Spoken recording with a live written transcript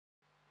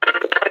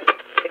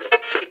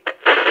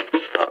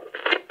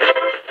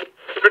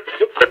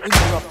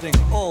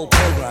broadcasting all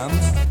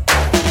programs.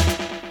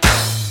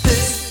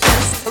 This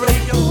is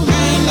Radio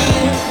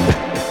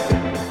Highlife.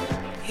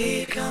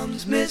 Here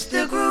comes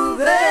Mr.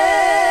 Groovy.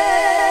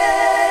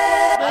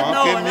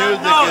 Funky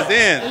music is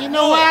in. You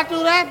know why I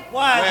do that?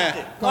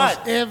 Why? Because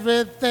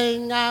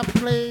everything I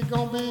play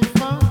gonna be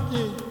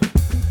funky.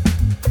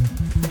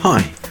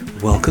 Hi,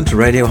 welcome to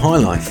Radio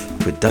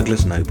Highlife with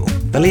Douglas Noble.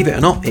 Believe it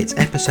or not, it's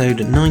episode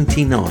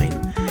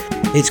 99.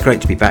 It's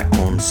great to be back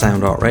on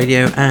SudArt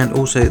Radio, and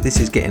also this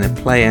is getting a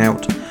play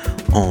out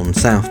on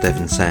South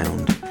Devon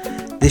Sound.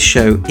 This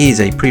show is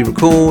a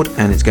pre-record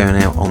and it's going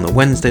out on the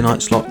Wednesday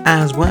night slot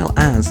as well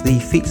as the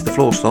Feet to the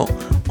Floor slot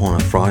on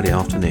a Friday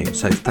afternoon.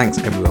 So thanks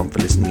everyone for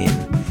listening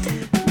in.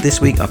 This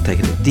week I've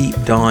taken a deep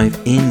dive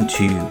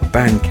into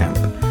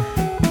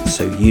Bandcamp,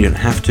 so you don't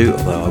have to,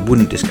 although I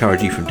wouldn't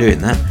discourage you from doing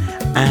that.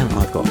 And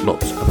I've got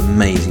lots of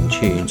amazing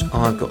tunes.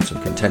 I've got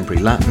some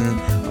contemporary Latin,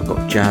 I've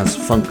got jazz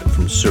funk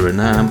from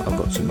Surinam, I've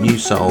got some new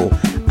soul,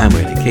 and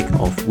we're going to kick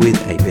off with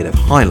a bit of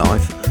High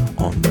Life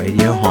on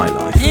Radio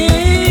Highlife.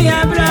 Yeah.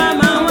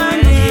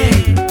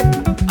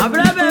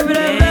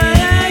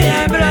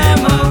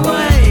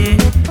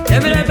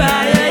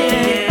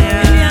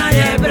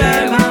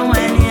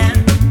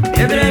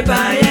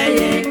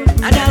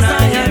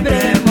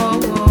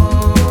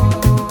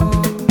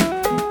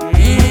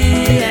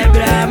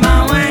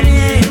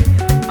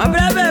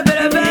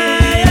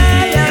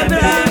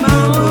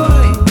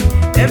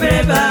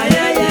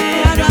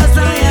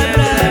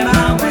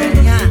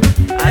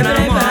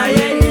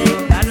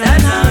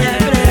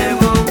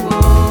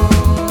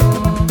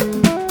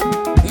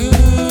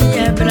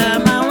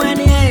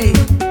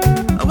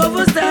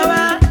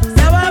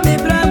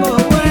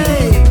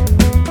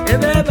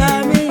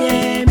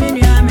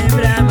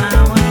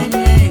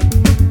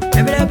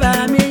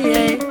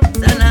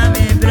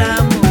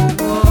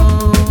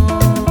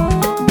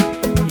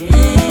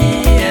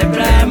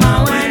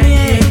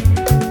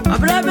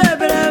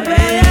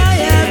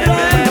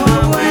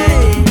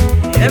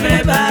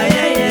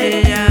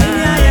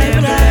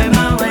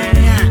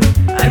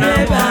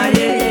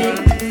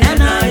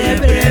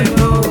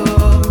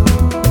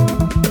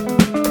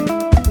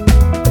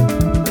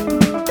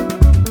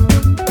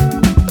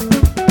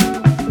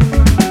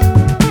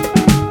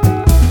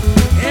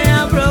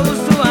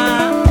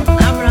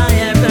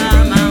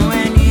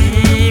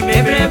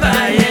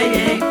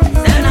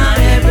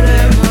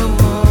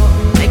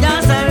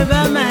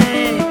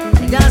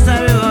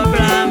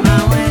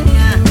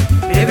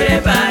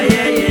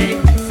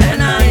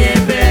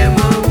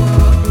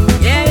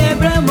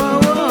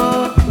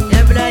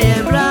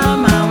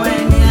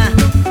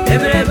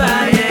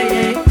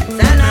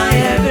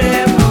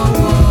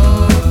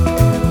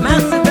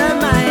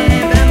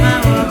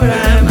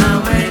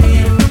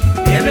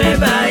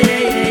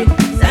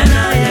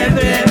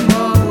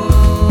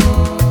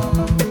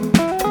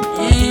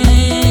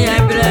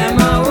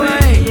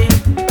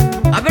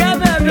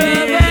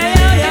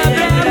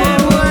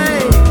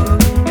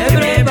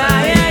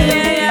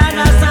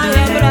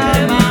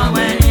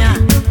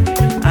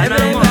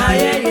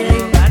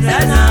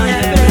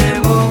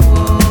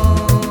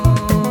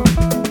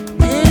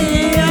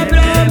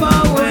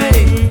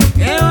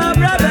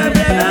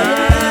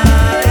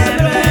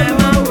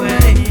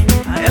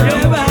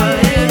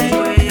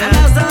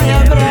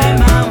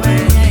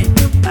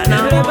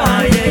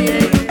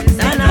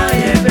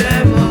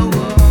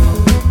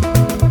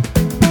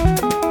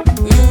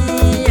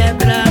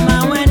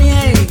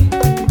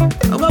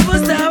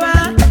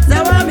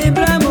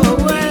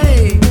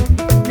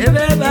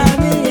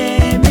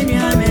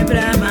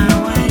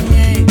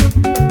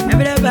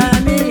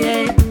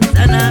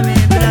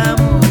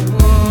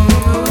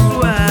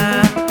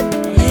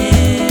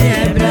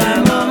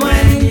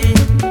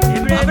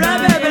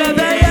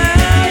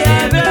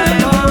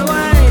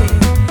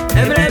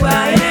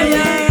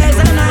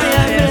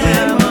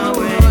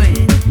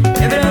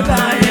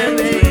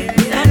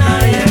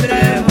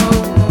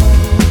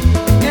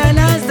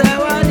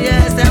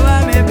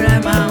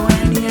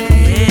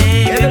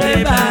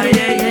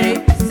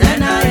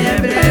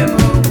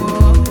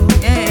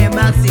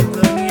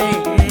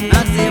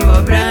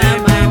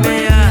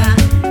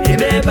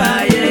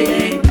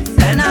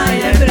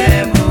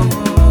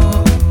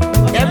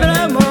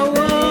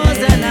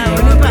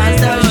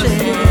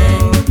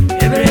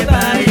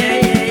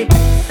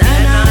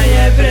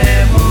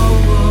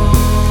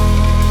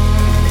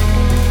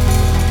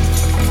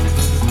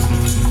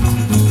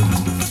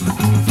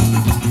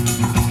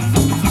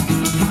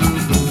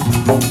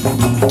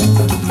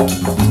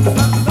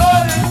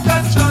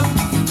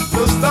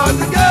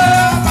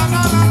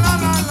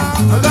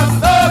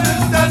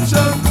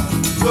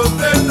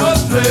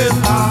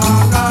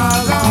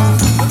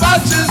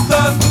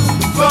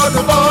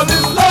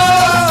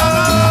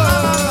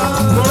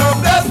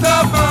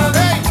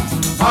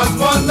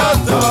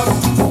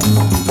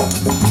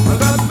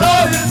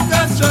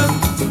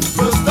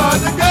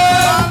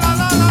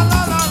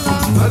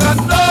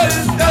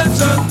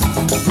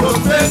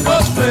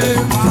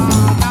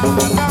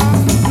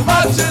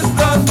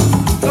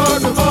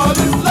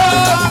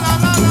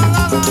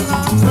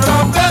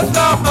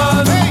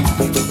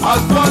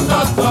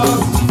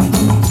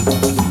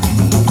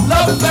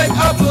 like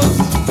apples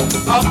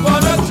up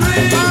on a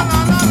tree.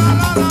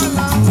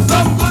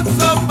 Some good,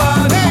 some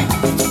bad,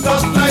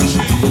 just like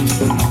she.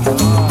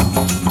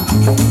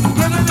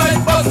 Grinning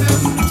like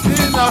buses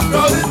in a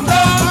crowded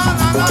town.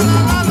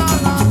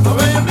 And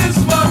when you miss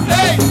one,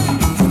 hey,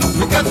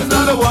 you get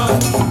another one.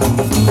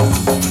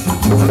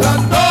 I got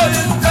no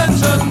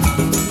intention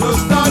to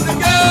start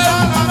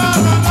again.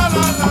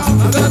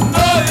 I got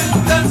no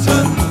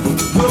intention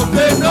to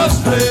play no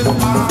string.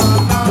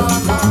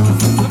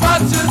 The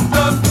match is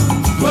done,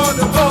 but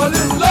the ball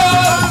is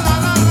lost.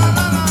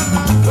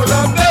 But I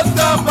bet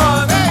the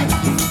man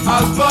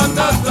has fun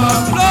that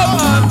done. No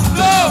man,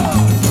 no.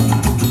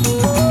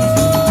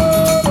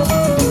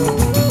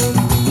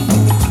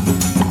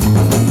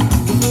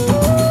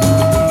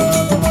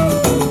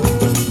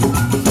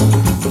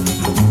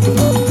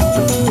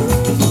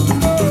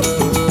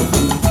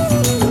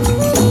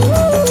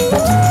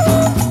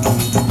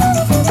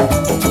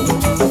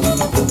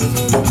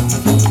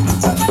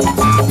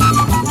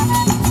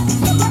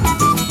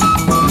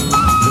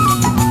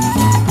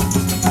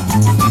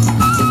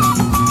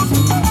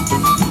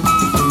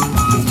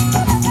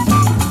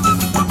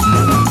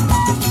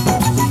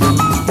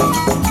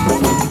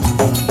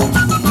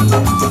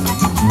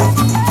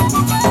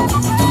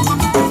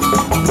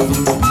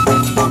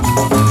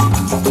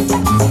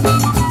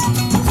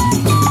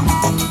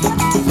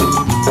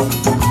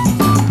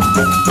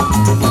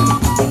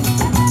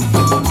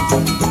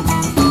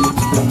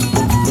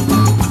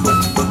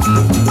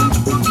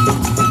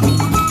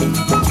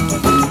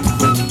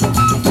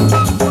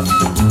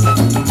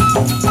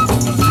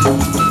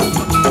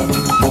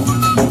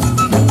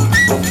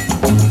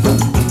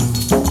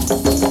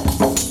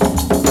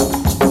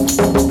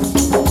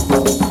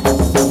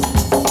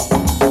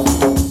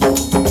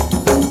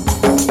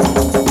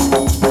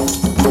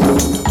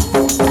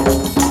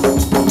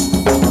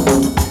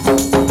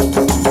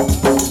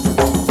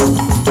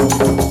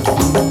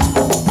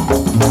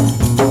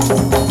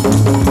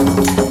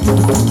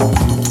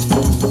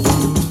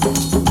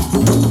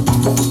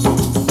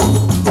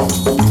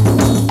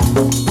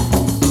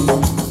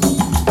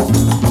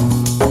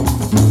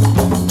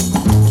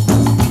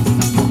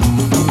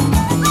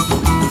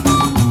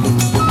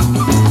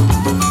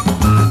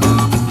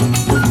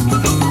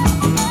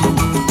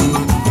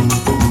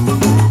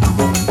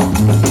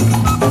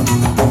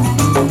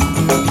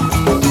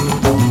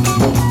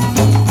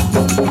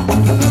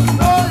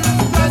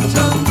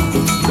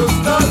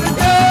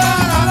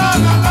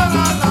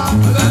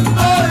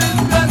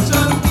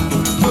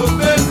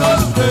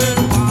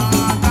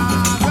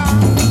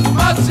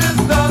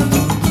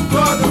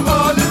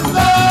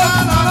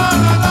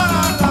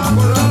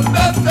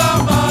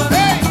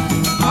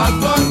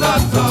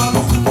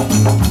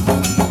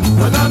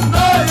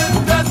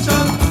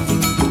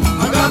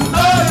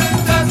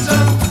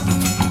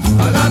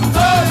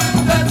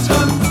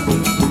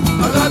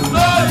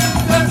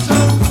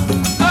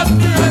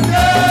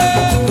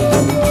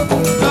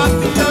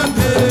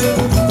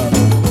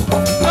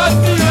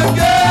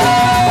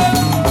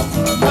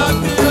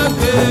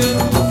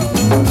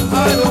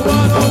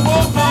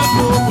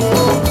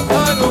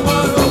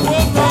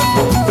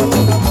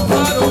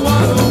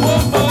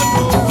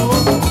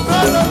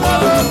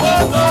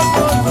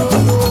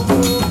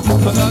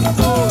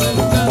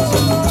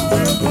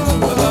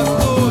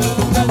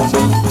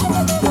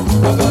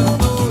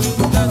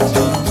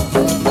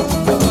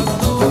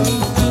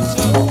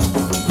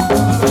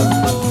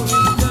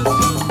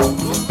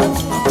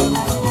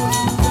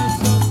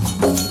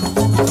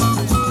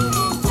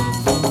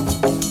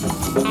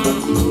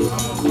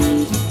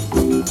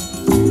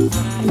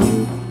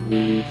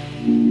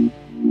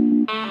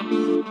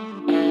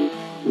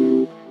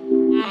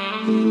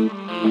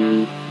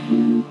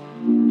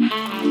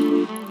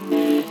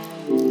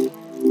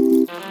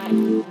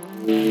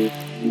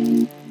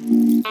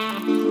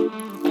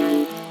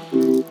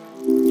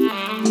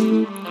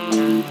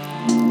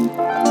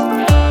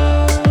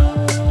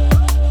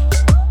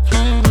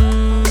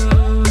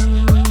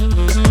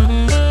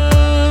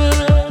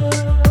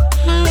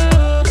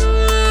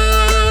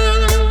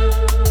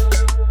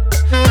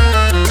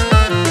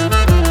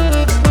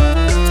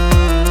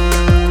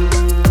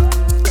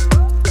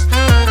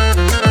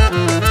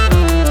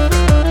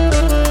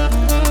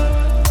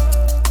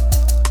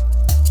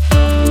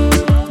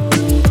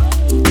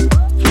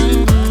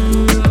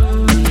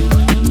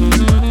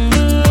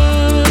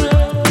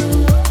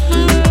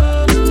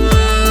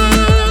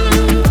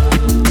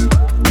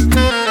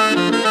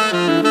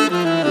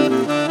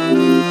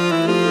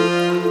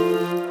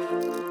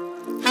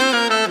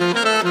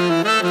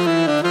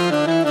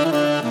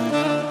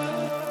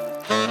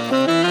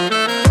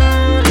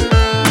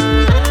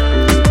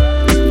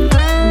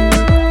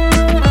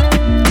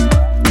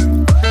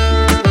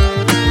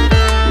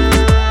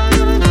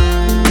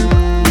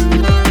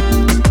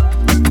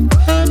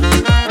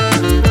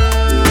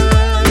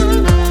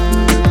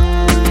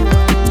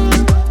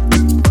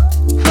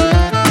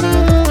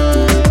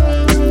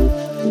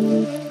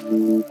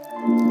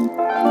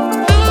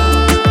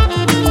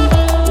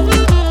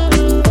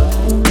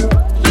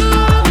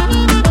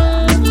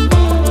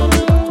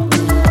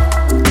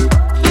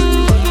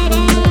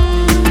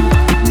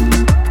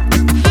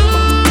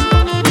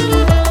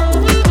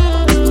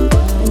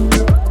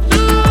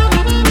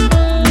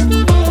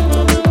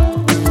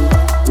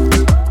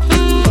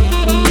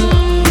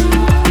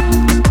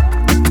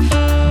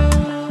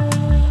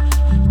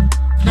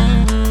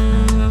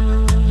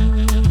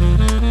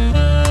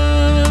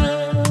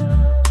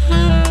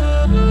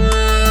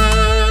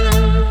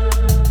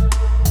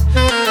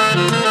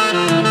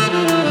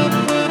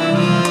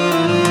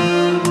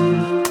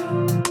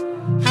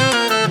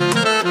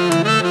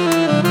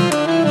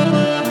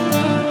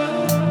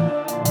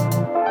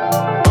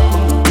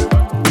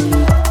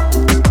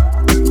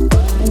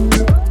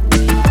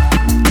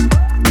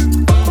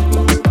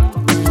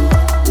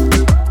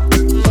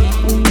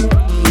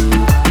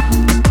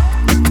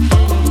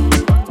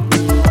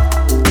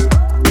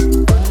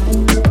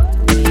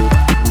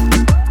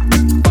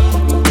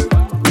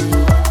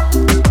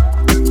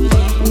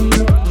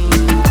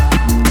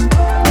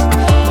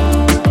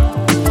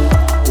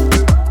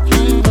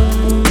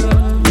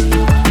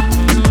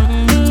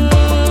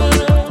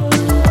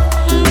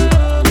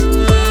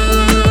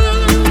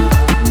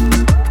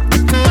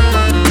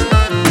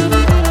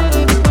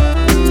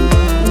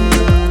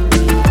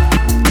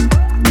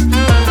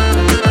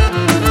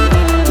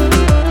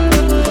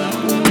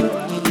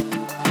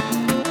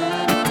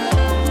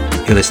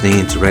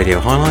 listening to Radio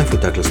High Life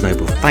with Douglas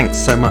Noble. Thanks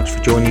so much for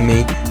joining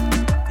me.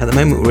 At the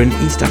moment we're in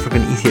East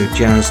African Ethio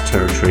jazz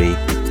territory,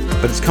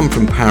 but it's come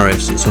from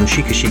Paris. It's on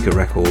Shika Shika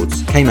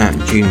Records, came out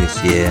in June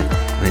this year,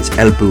 and it's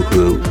El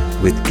Bouhou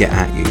with Get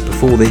At You.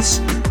 Before this,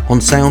 on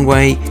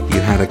Soundway, you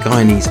had a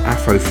Guyanese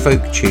Afro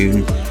folk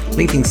tune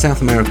linking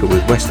South America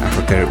with West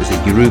Africa. It was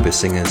the Yoruba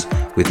Singers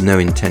with No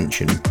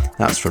Intention.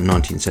 That's from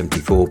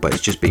 1974, but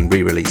it's just been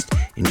re-released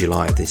in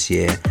July of this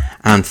year.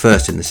 And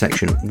first in the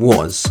section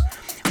was,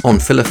 on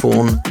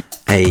Philophone,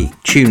 a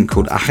tune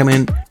called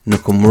Achemen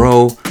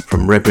Nukumro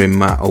from Rebrim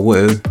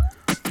Ma'owo,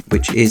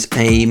 which is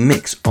a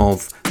mix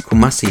of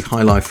Kumasi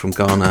High Life from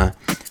Ghana,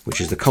 which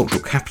is the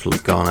cultural capital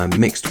of Ghana,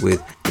 mixed with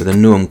a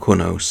Nuam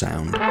Kuno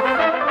sound.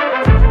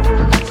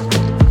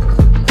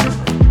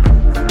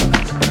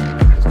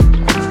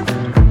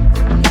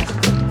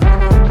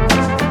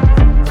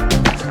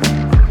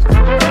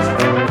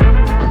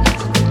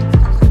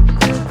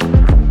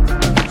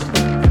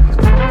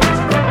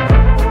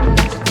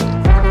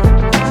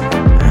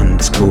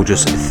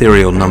 Gorgeous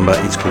ethereal number.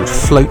 It's called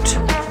Float.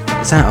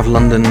 It's out of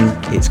London.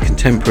 It's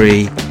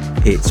contemporary.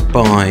 It's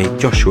by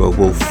Joshua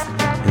Wolf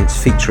and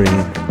it's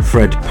featuring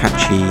Fred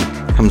Patchy.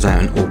 Comes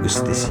out in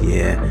August this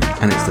year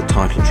and it's the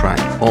title track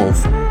of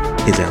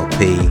his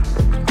LP,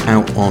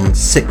 out on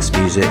 6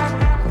 Music,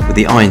 with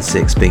the I in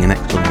 6 being an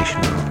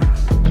exclamation mark.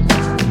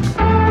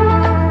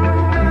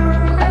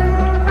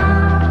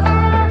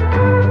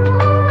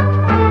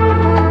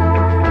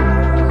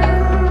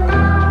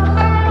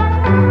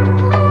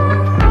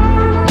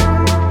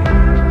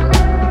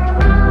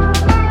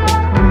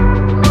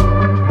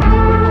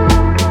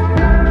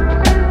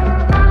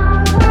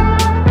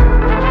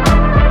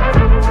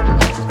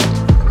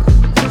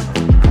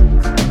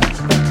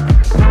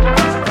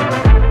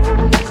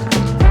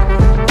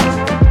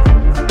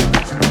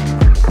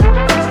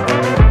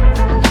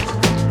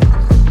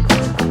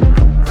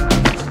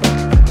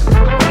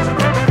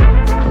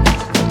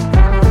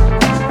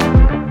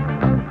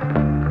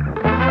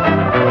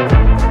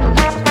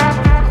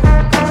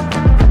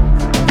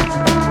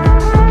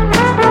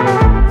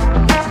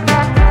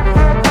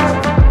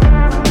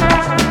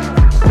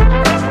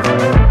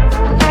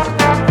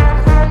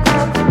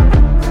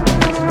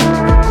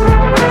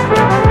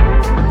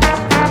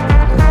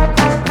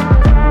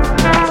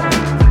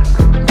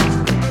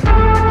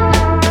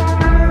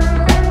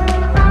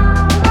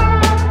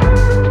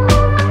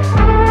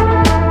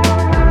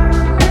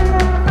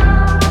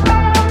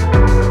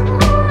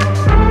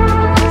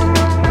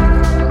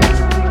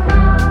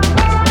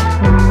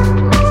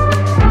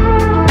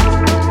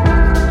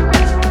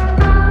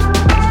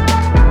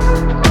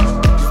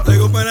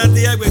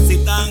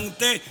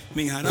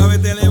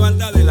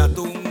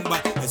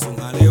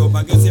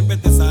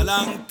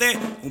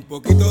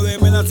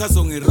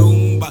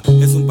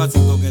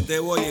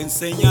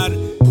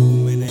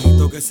 Un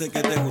menejito que sé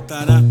que te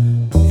gustará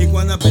y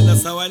cuando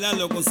aprendas a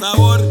bailarlo con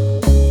sabor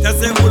te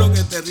aseguro que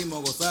este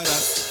ritmo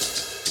gozarás.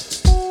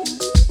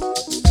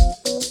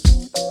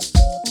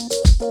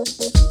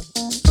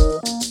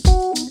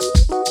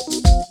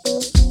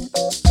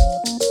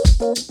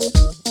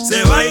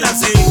 Se baila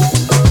así,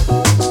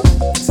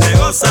 se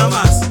goza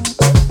más.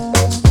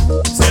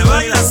 Se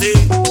baila así,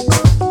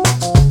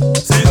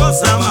 se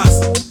goza más.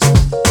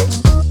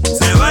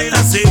 Se baila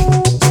así,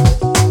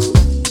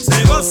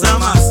 se goza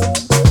más.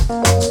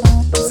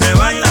 Se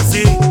baila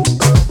así,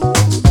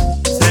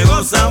 se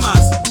goza más.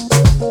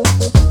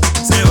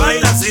 Se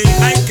baila así,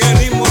 ay qué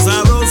ritmo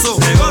sabroso.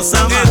 Se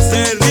goza más,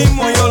 este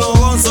ritmo yo lo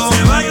gozo.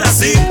 Se baila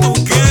así, tú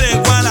quieres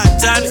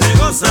guarachar. Se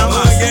goza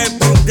más, oye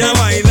ponte a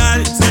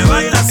bailar. Se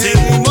baila así, el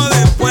ritmo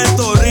de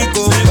Puerto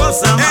Rico. Se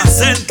goza más,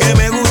 es el que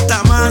me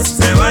gusta más.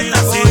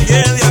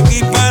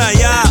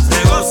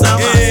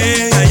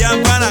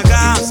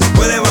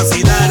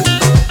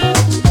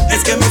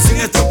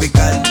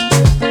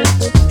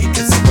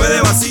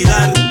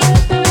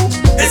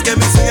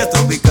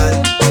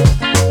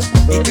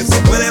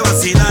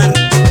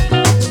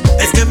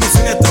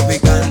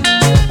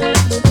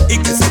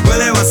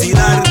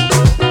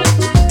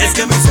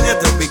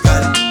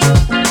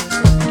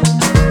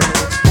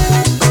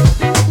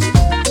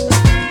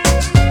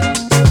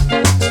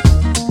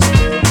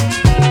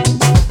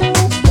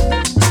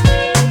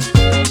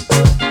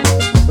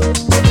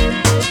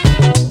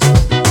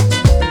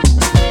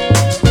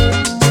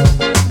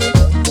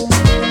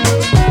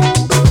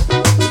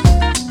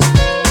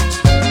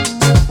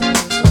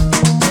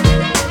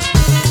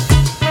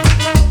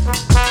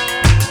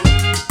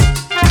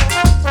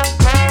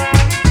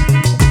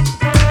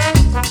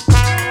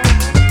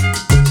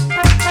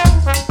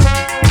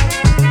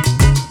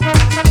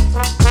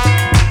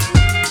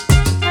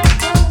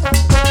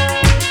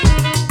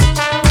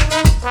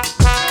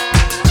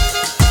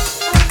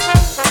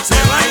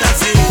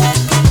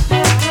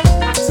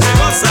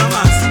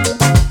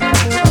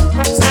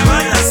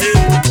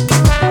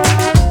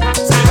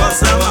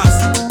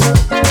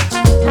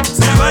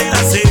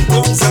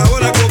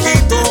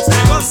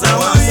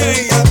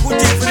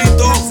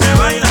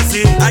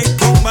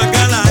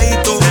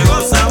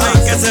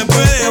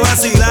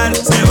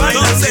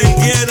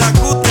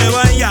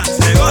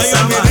 Ahí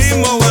a mi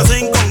ritmo vas a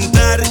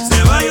encontrar.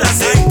 Se baila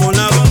así, con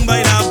la bomba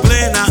y la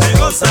plena. Se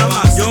goza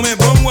más. Yo me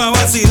pongo a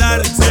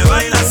vacilar. Se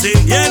baila así.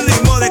 Y el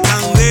ritmo de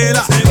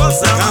candela. Se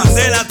goza más.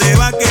 Candela te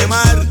va a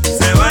quemar.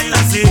 Se baila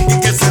así. Y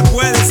que se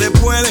puede.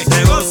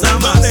 Se goza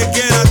más. Donde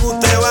quiera que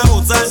usted va a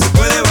gozar, se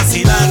puede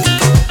vacilar.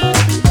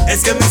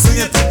 Es que mi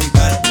sueño es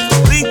tropical.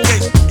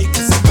 Brinque y que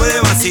se puede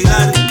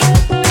vacilar.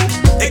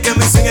 Es que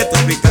mi sueño es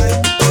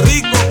tropical.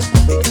 Rico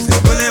y que se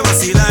puede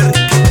vacilar.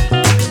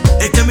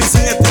 Es que mi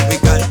sueño es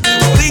tropical.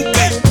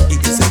 Brinque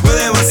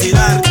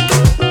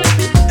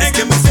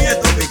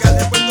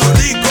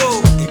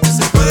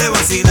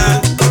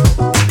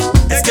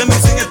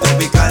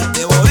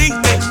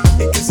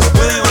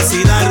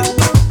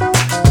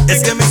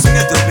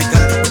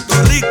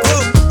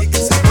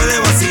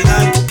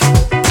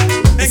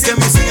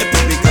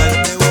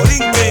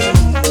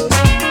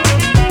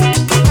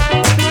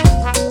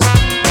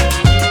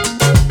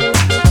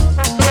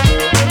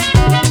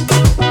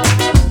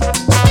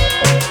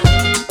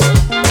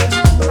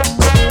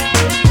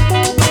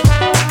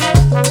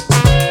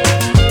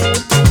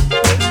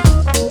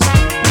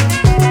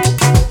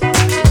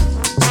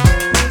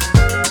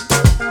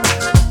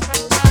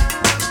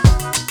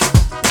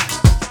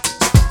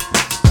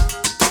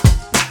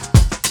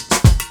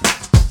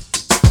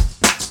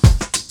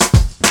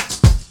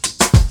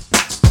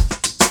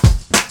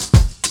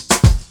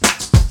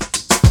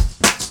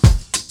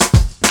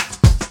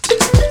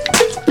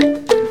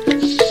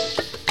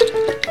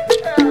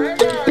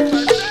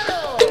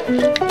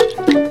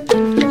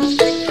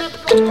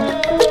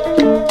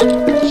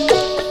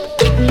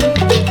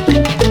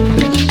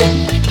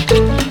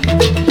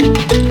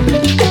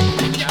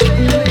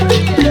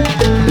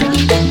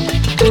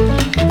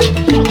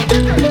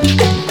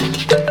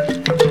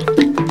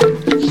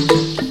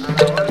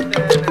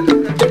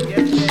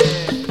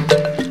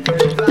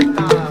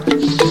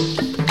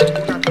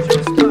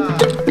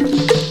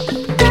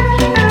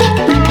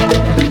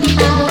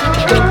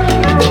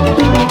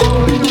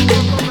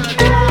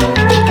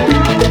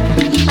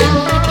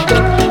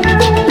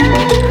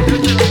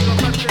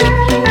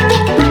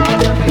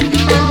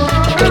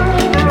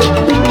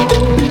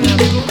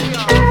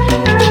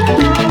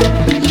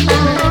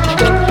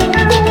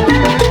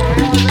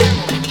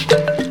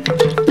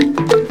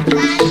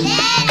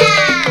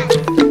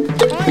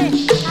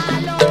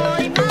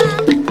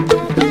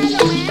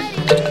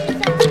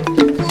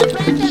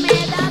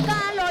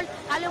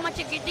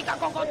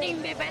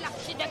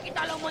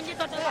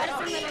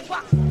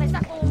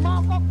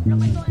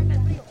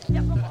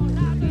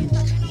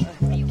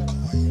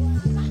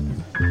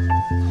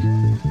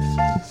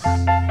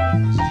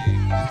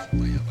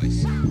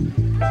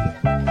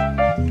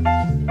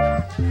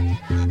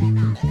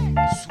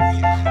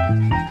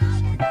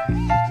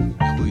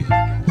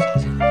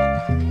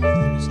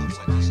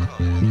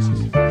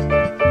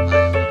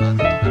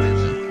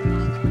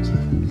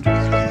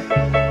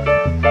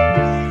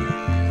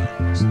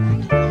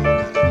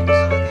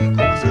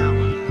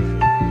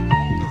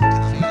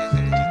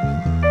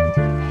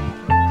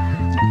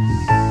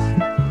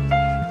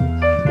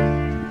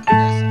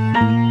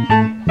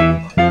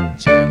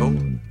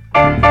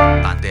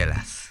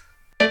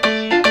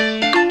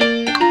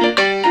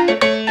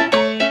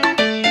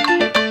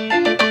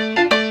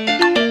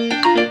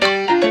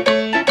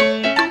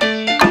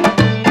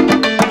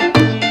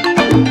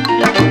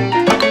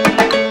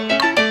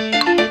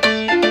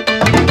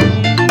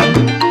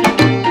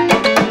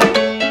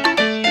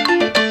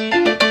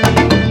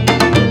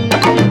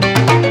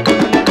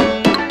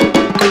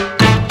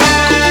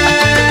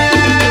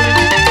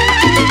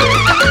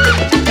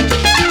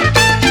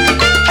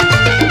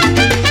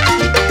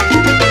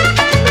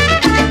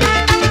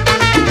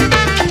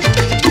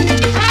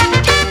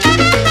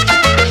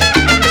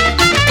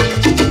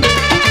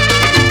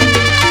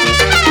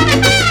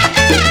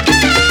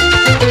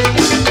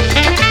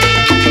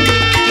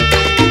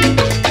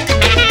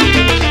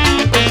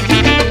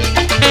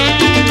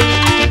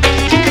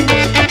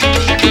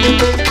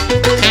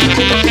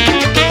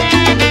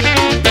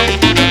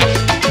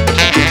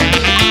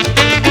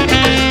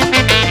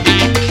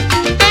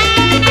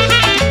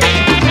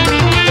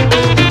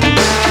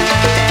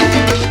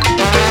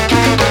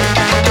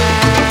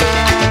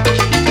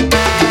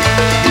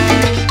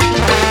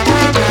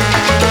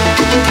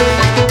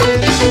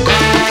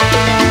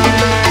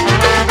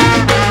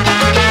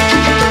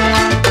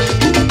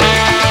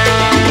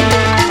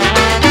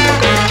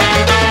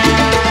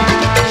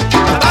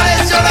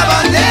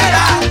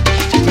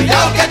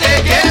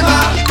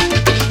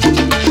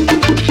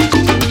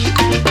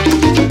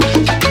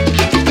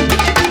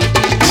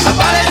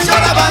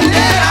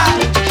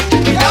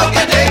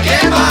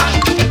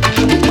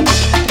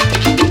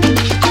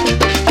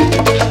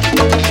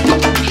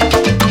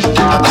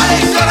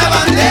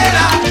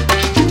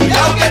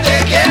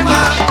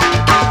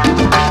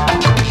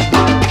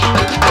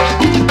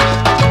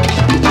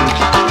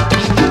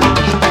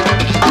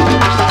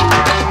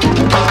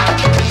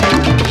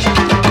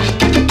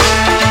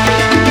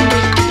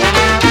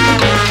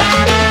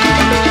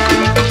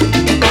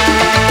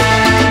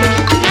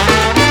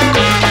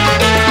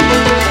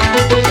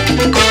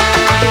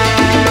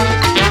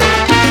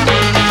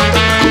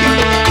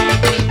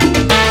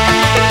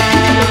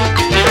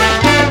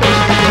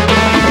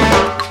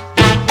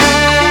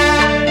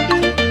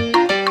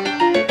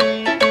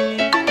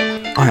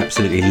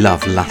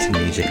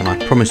music, and I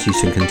promised you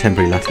some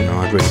contemporary Latin, and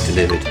I've really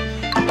delivered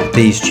with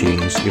these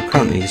tunes. You're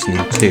currently listening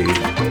to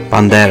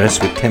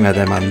Banderas with Tema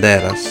de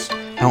Banderas,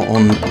 out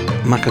on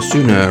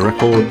Makasuna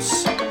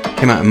Records,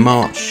 came out in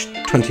March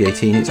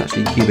 2018. It's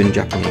actually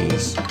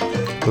Cuban-Japanese.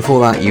 Before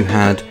that you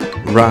had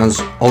Raz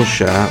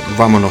Olsha,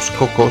 Vamonos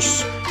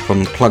Cocos,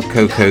 from Plug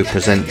Coco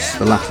presents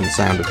The Latin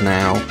Sound of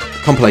Now,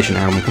 compilation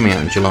album coming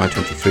out in July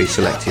 23,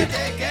 selected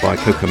by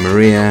Coca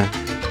Maria.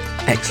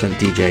 Excellent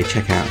DJ,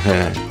 check out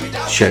her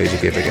shows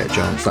if you ever get a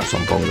chance. That's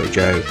on Bongo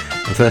Joe.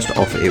 And first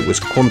off it was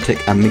Quantic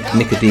and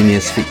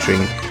Nicodemus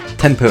featuring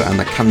Tempo and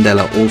the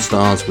Candela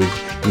All-Stars with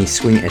Mi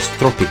Swing Es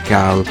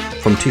Tropical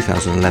from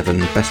 2011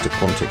 Best of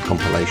Quantic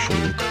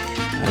compilation.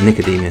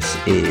 Nicodemus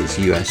is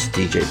US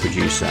DJ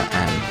producer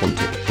and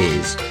Quantic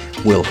is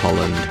Will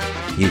Holland,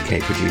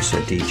 UK producer,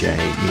 DJ,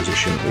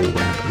 musician,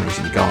 all-round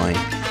amazing guy.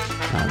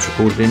 It's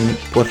recorded in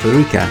Puerto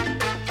Rico.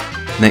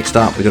 Next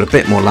up we got a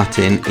bit more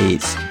Latin.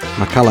 It's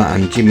Macala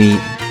and Jimmy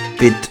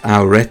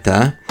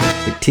Bidaureta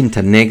with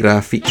Tinta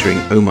Negra featuring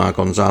Omar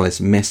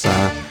Gonzalez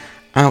Mesa,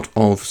 out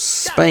of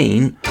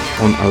Spain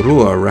on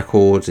Arua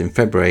Records in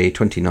February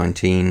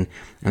 2019,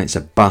 and it's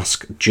a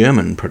Basque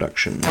German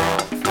production.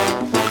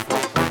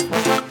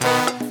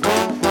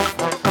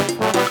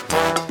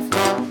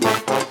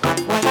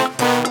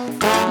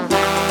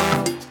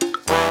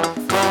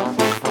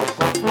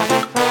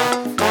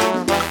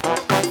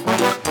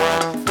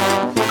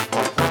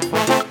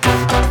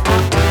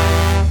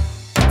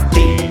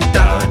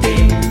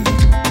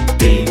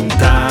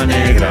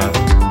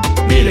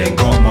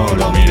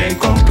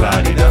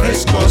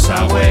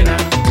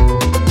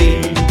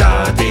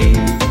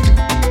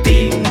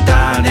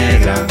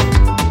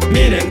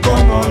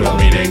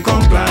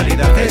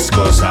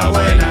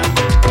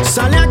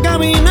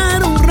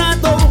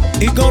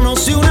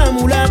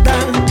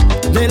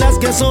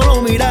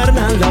 Solo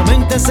mirarla, la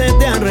mente se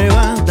te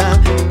arrebata.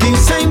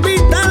 Quise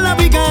invitarla a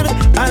picar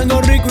algo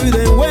rico y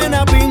de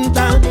buena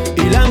pinta,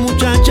 y la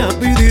muchacha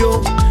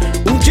pidió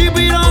un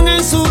chipirón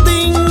en su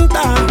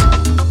tinta.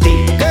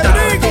 ¡Qué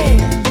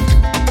rico!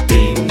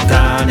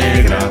 Tinta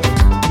negra,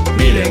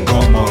 miren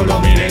cómo lo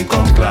miren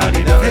con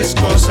claridad, es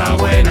cosa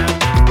buena.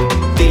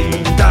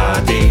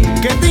 Tinta,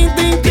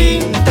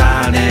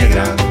 tinta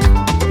negra,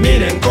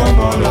 miren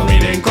cómo lo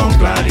miren con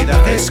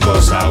claridad, es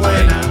cosa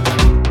buena.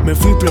 Me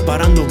fui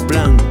preparando un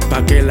plan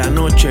pa' que la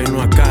noche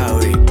no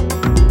acabe.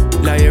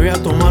 La llevé a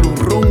tomar un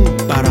ron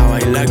para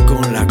bailar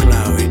con la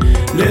clave.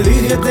 Le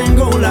dije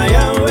tengo la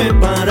llave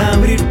para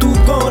abrir tu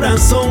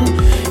corazón,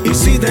 y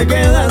si te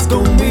quedas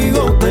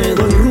conmigo te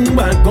doy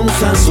rumba con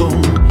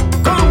sazón.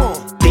 ¿Cómo?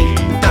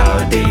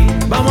 Tinta,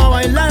 vamos a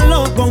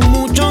bailarlo con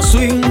mucho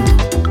swing.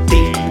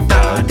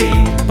 Tinta,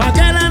 pa'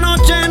 que la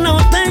noche no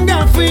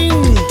tenga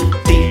fin.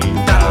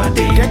 Tinta,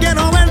 que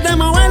quiero verte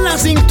mover la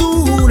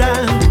cintura,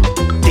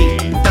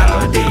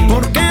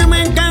 porque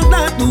me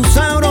encanta tu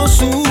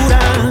sabrosura.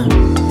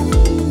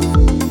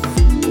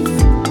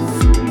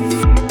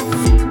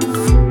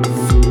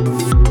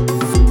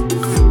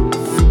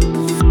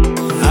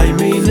 Ay,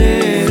 mi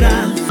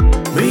negra,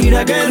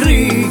 mira qué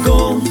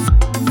rico.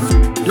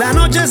 La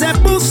noche se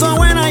puso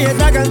buena y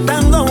está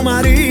cantando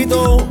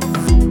Marito.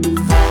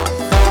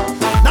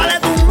 Dale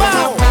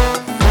tumbao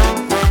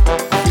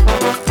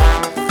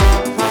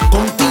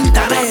con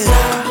tinta negra.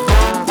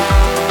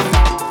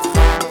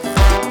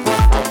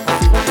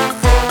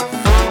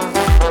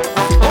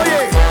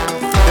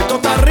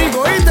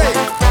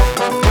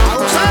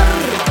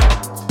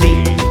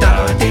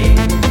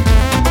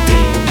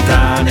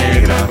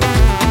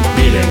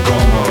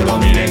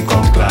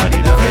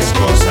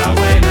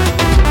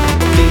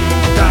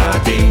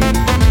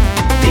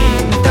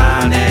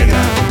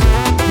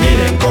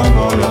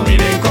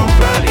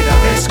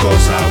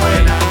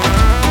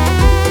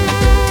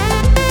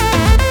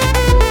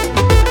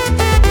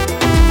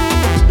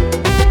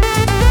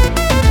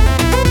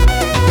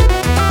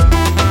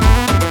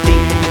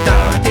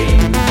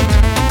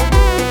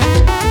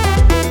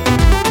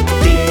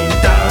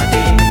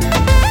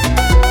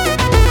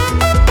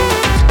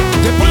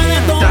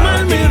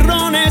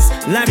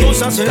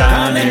 Se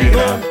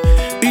calentó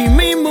y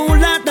mi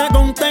mulata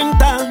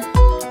contenta,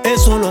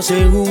 eso lo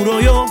aseguro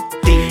yo.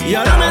 Y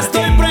ahora me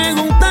estoy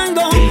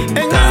preguntando en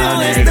medio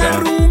de este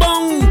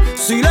rumbón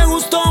si le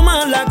gustó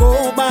más la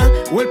copa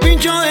o el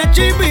pincho de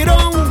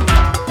chipirón.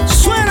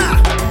 Suena,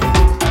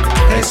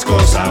 es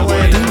cosa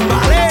buena.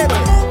 Timbalero,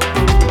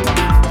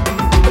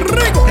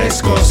 rico,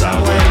 es cosa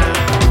buena.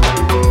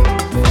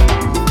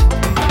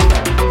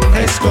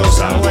 Es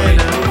cosa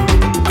buena.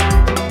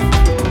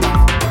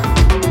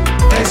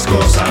 Es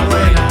cosa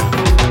buena.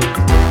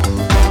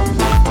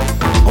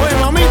 Oye,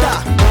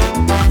 mamita,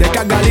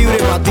 descarga libre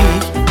para ti.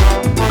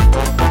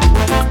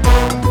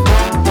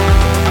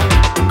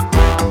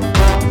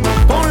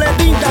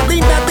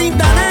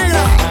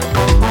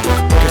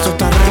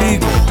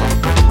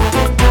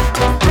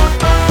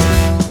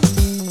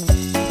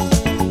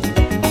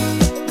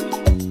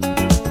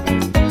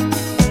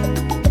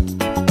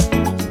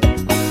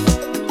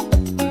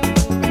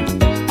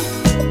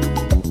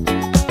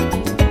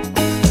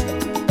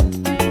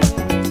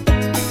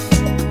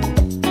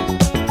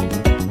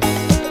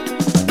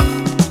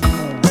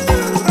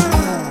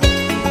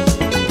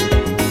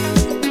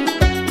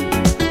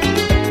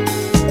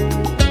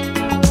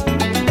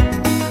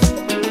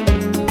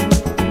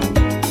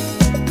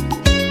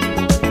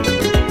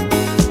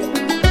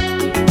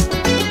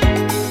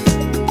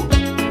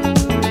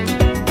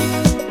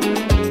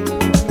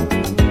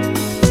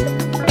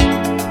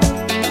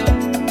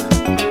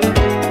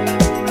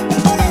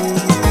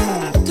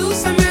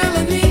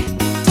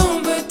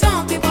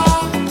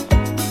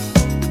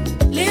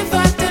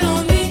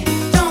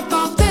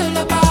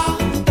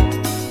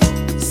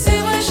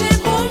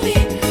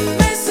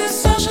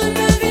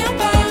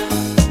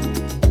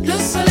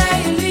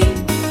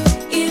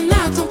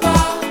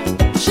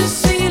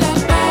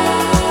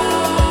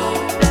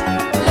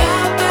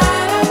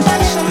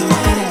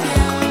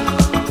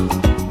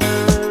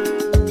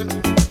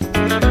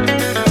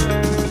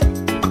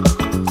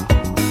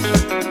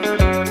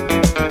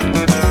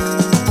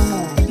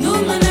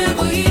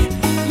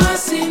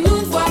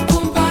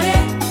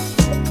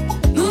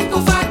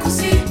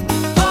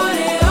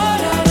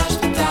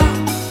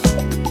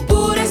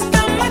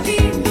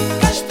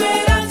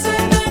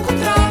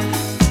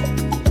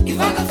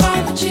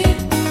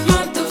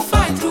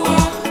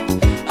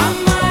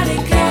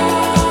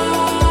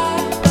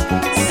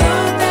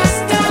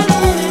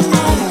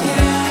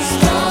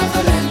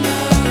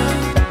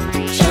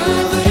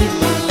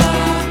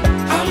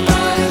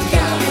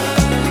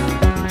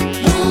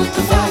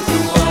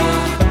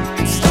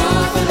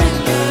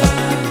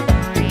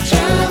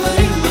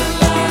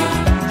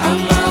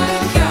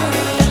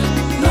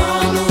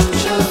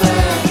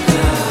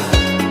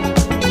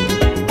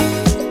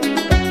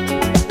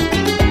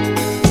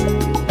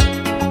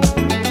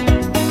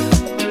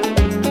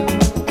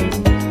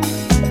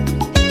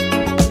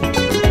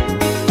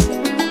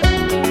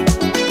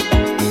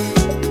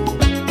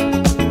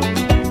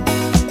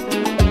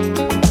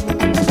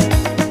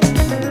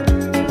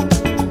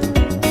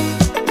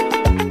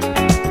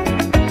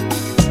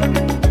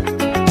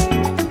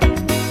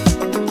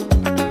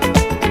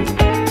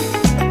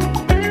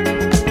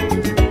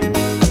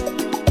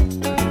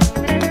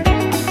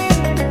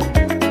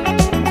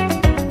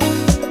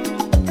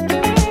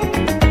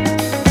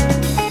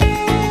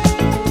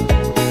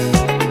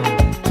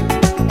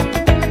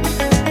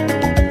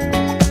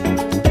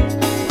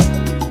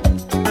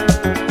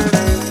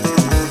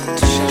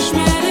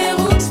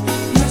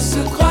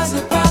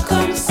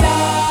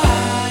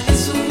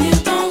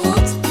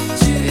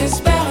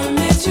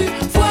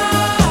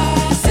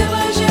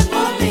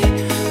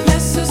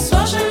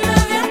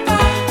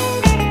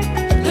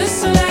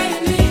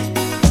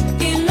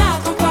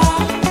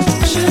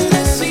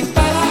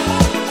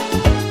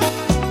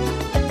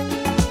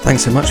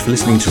 Thanks so much for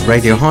listening to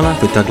Radio High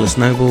Life with Douglas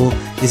Noble.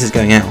 This is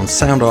going out on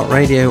SudArt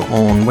Radio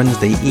on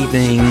Wednesday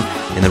evening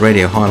in the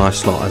Radio High Life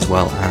slot, as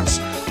well as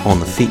on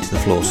the Feet to the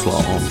Floor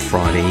slot on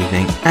Friday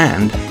evening,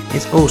 and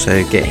it's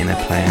also getting a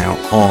play out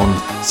on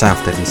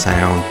South Devon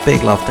Sound.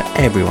 Big love to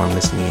everyone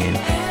listening in.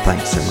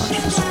 Thanks so much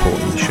for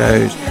supporting the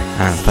shows,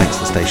 and thanks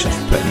to the stations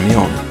for putting me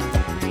on.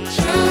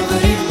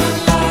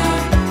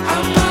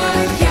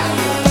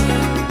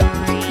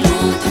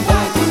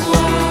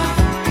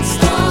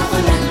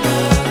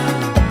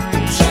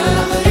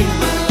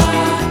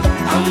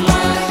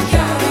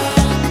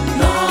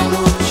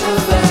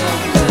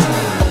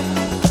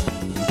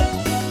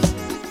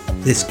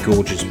 This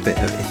gorgeous bit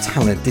of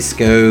Italo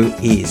disco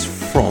is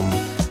from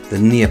the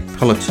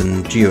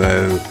Neapolitan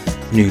duo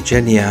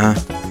Nugenia,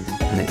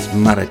 and it's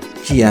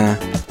Maracchia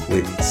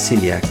with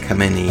Celia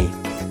Kameni,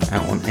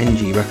 out on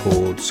NG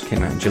Records,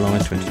 came out in July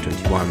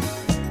 2021.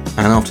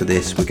 And after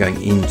this we're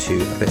going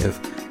into a bit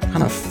of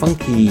kind of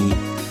funky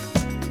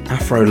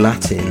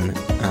Afro-Latin,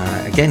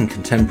 again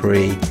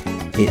contemporary.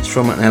 It's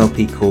from an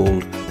LP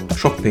called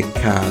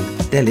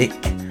Tropicadelic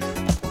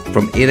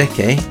from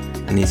Ireke,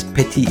 and it's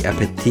Petit à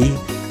Petit,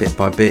 Bit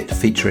by Bit,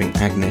 featuring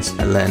Agnes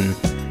Helene.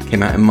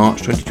 Came out in March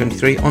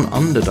 2023 on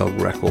Underdog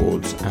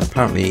Records, and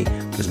apparently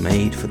was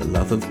made for the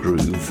love of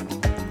groove.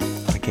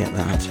 I get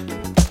that.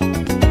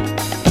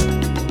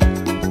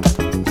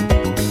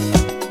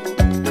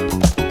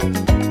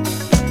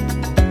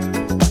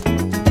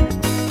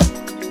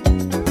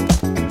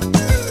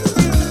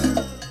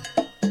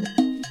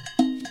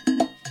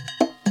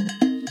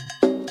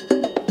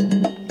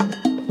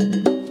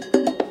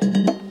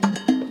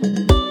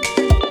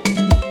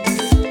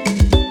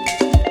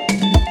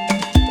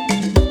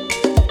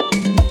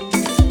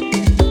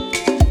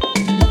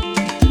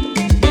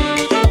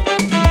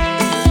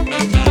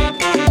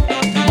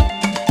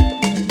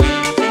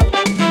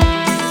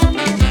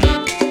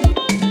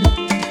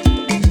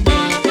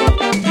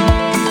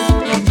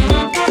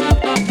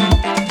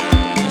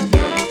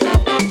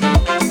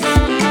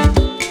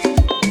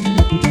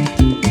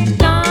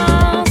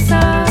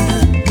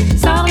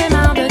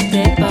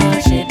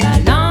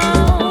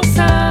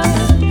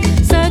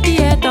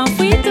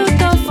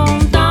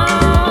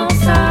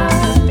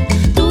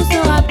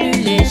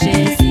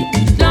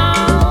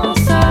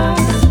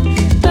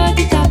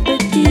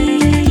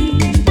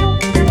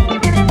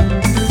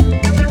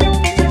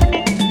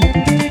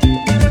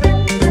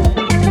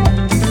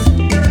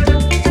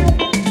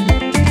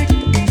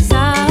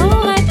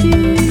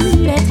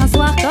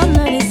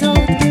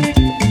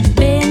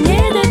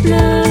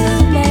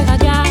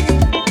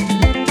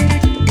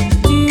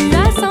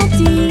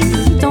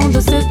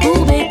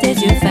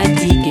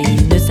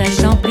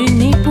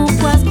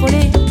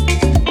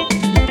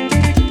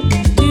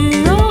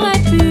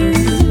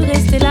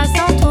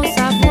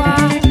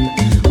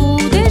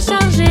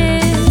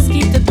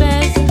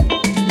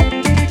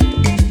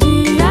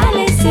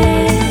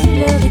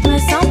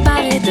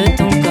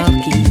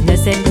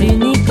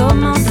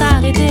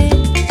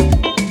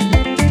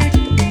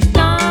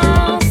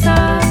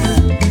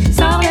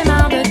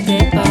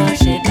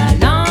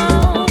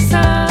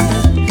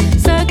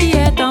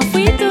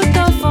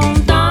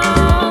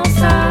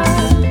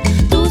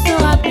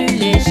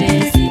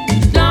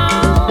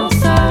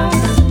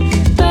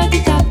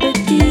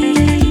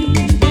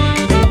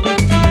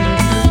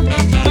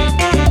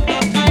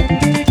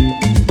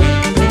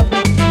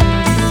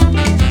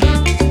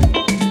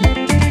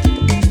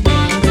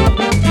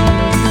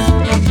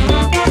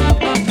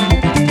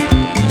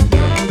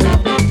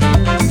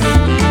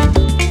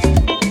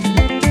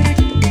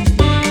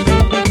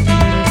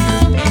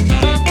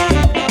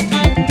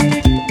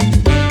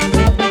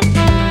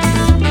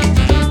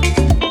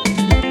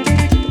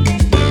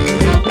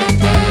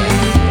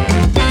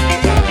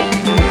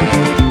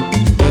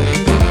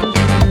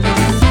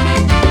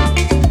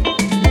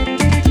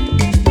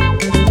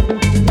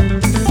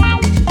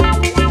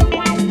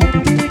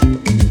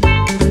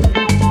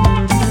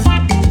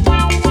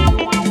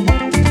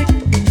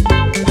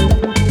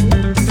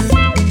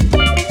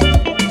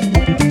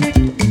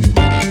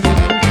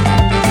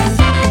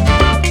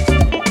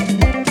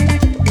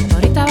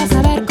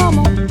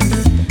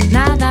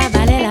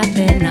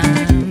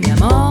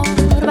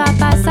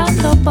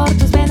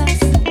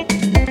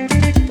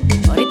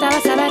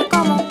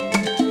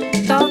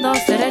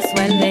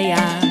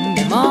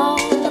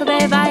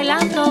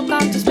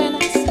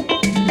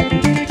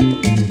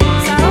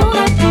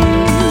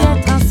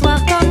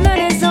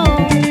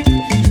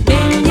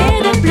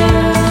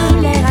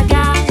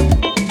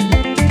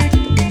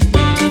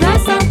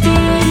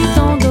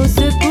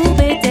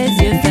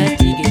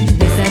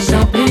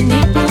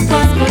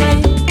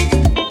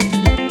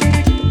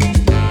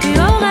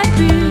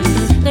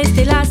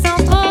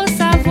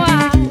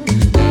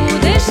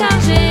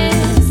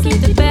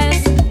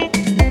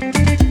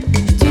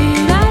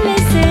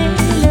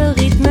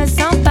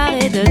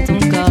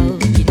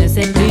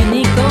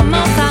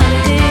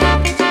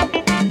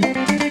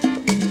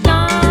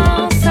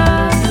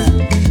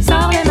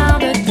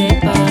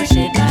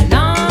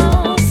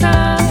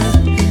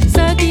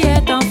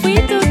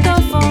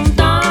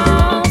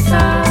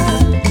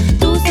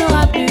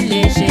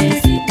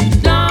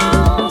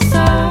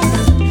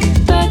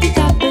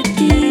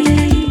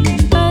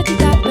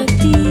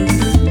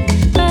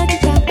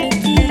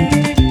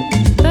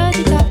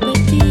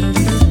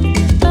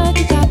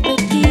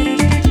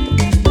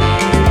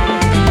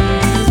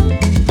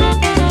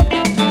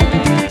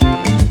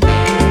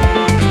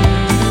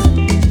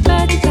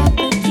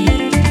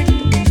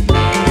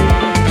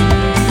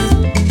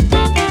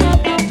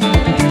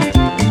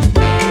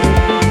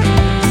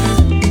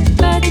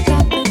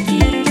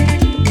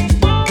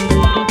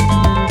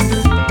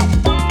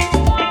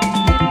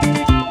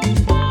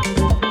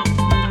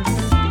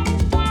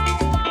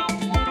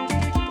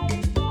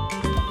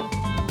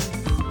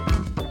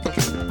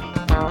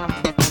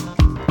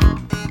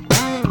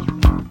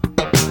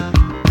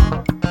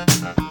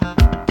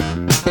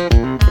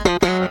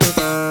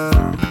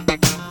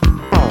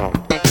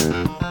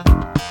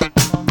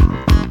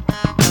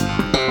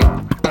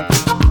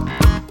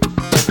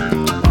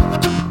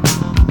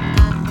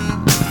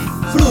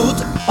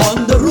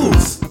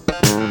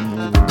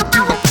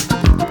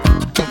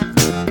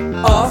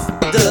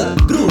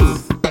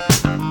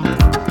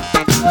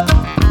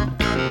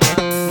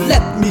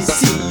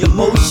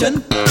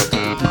 emotion.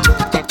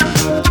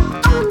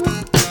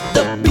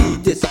 The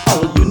beat is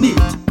all you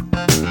need.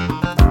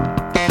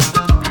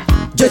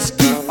 Just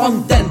keep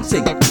on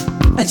dancing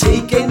and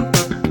shaking.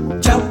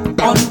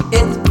 Jump on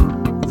it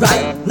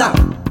right now.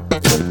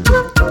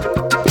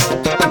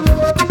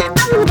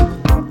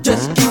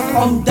 Just keep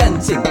on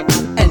dancing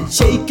and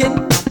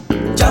shaking.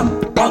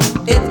 Jump on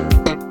it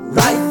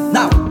right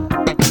now.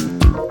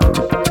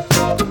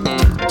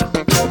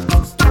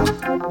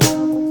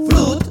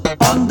 Flute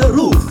on the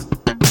roof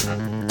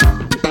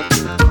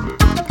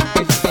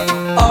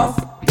of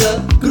the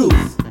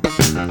groove.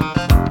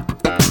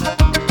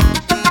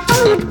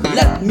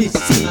 Let me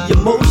see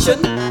your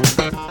motion.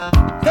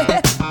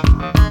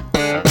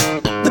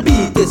 The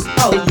beat is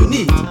all you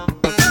need.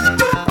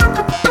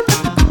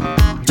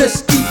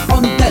 Just keep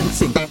on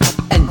dancing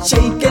and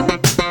shaking.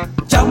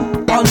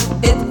 Jump on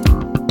it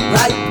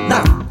right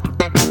now.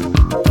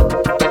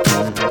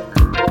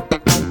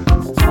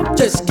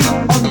 Just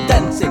keep on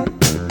dancing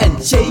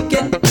and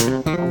shaking.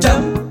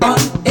 Jump on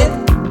it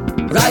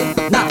right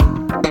now.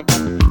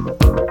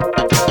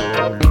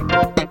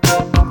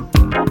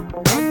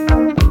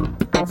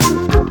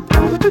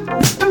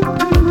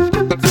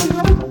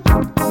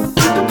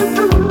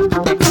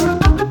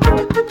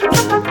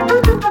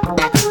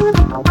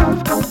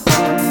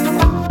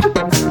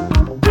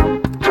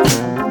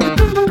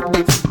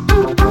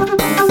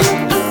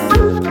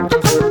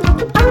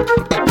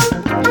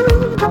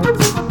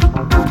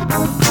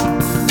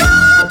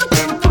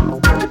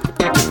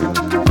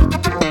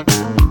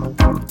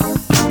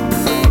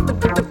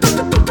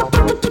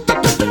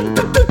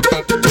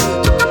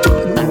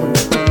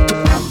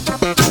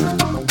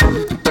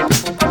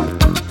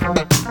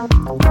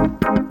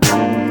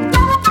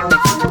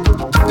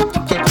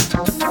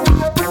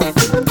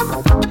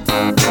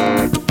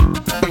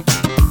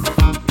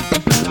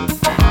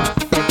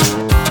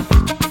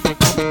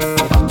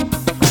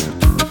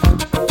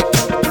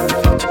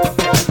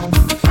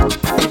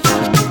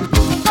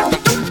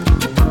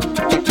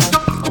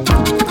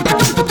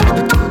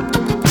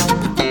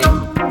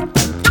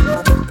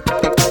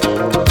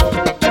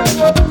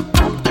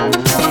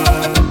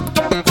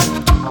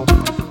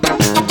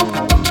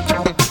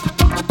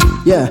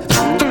 Yeah.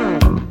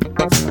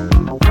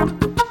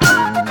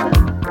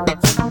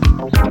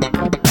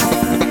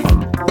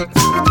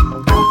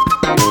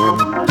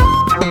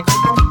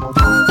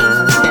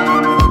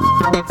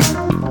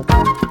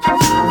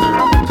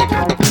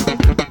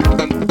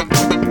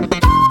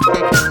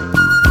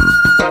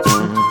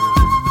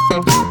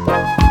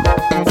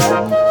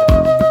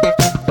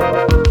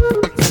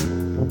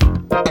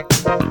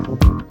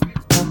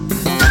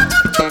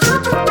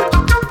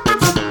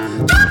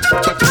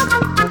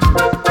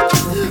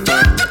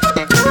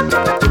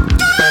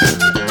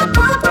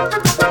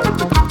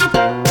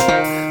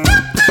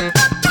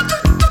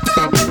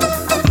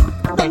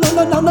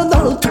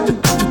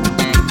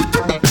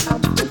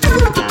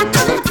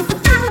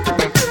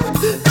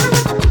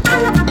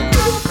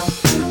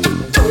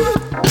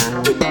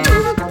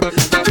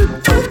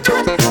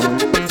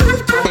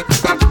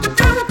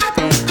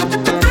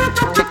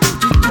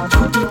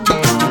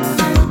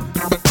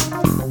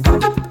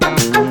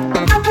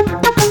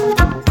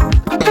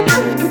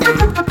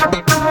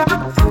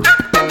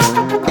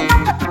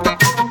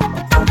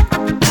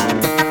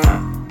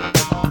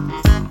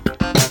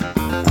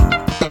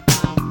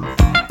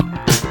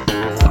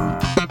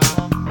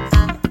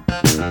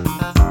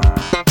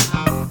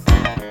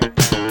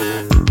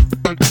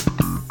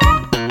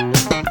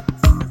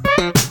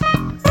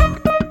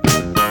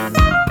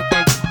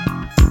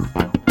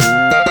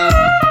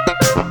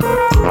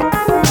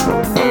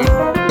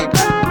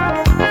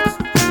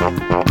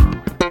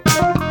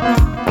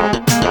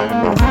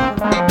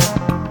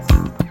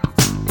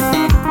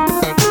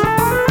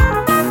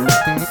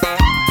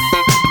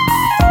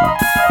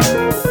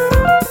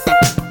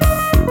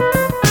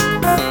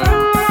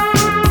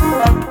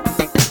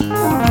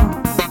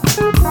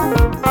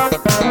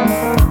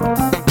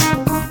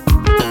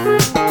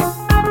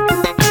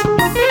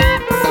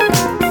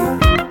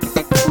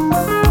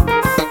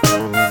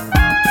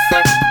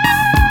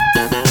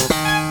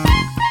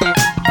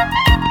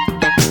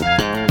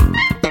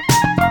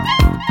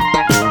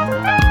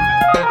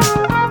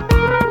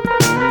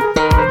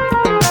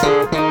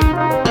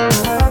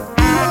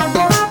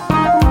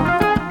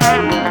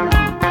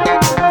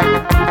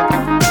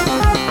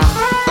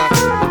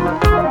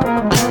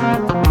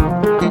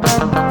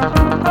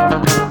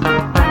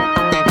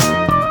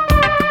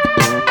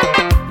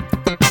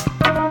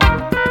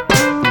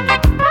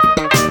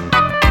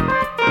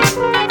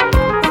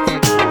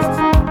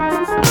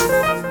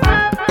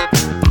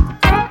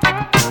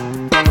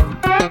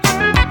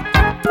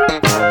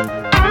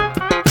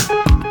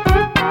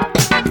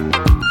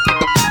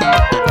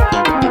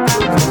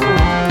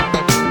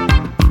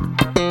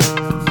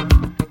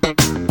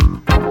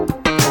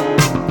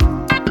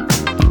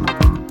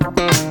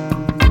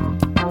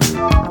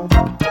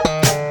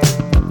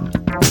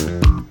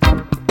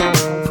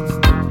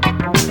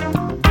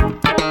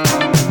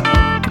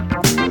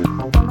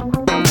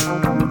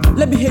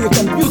 Let me hear you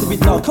confuse a bit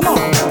now, come on.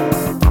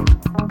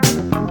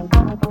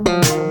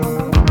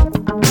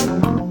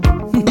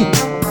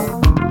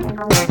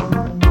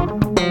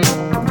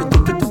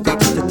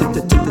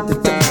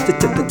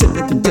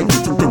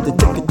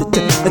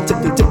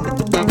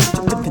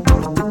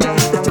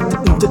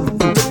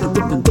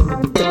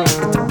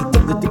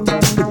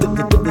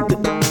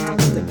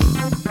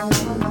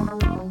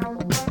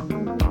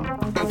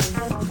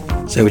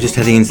 So we're just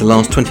heading into the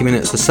last 20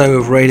 minutes or so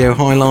of Radio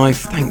High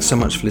Life. Thanks so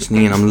much for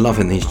listening in. I'm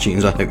loving these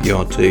tunes. I hope you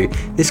are too.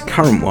 This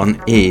current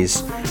one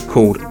is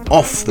called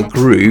Off the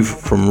Groove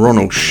from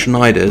Ronald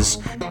Schneider's.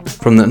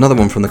 Another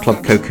one from the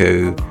Club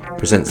Coco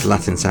presents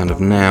Latin Sound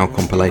of Now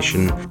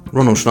compilation.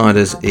 Ronald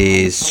Schneider's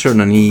is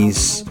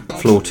Surinamese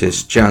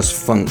flautist, jazz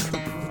funk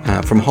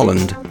from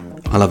Holland.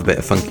 I love a bit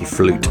of funky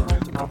flute.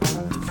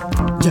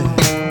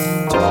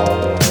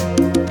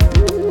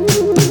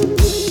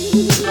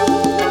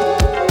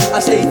 I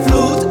say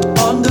flute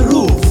on the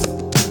roof.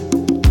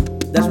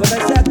 That's what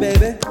I said,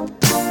 baby.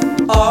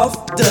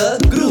 Off the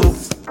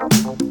groove.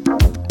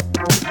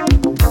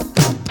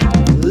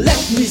 Let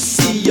me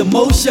see your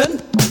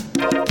motion.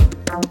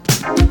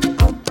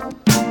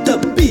 The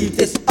beat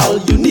is all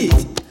you need.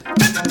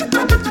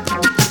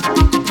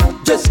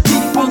 Just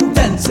keep on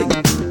dancing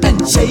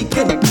and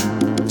shaking.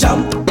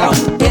 Jump on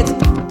it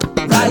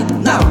right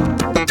now.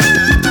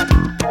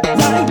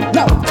 Right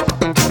now.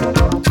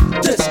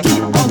 Just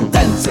keep on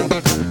dancing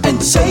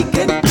and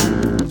shaking.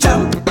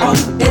 Jump on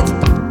it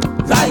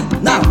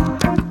right now.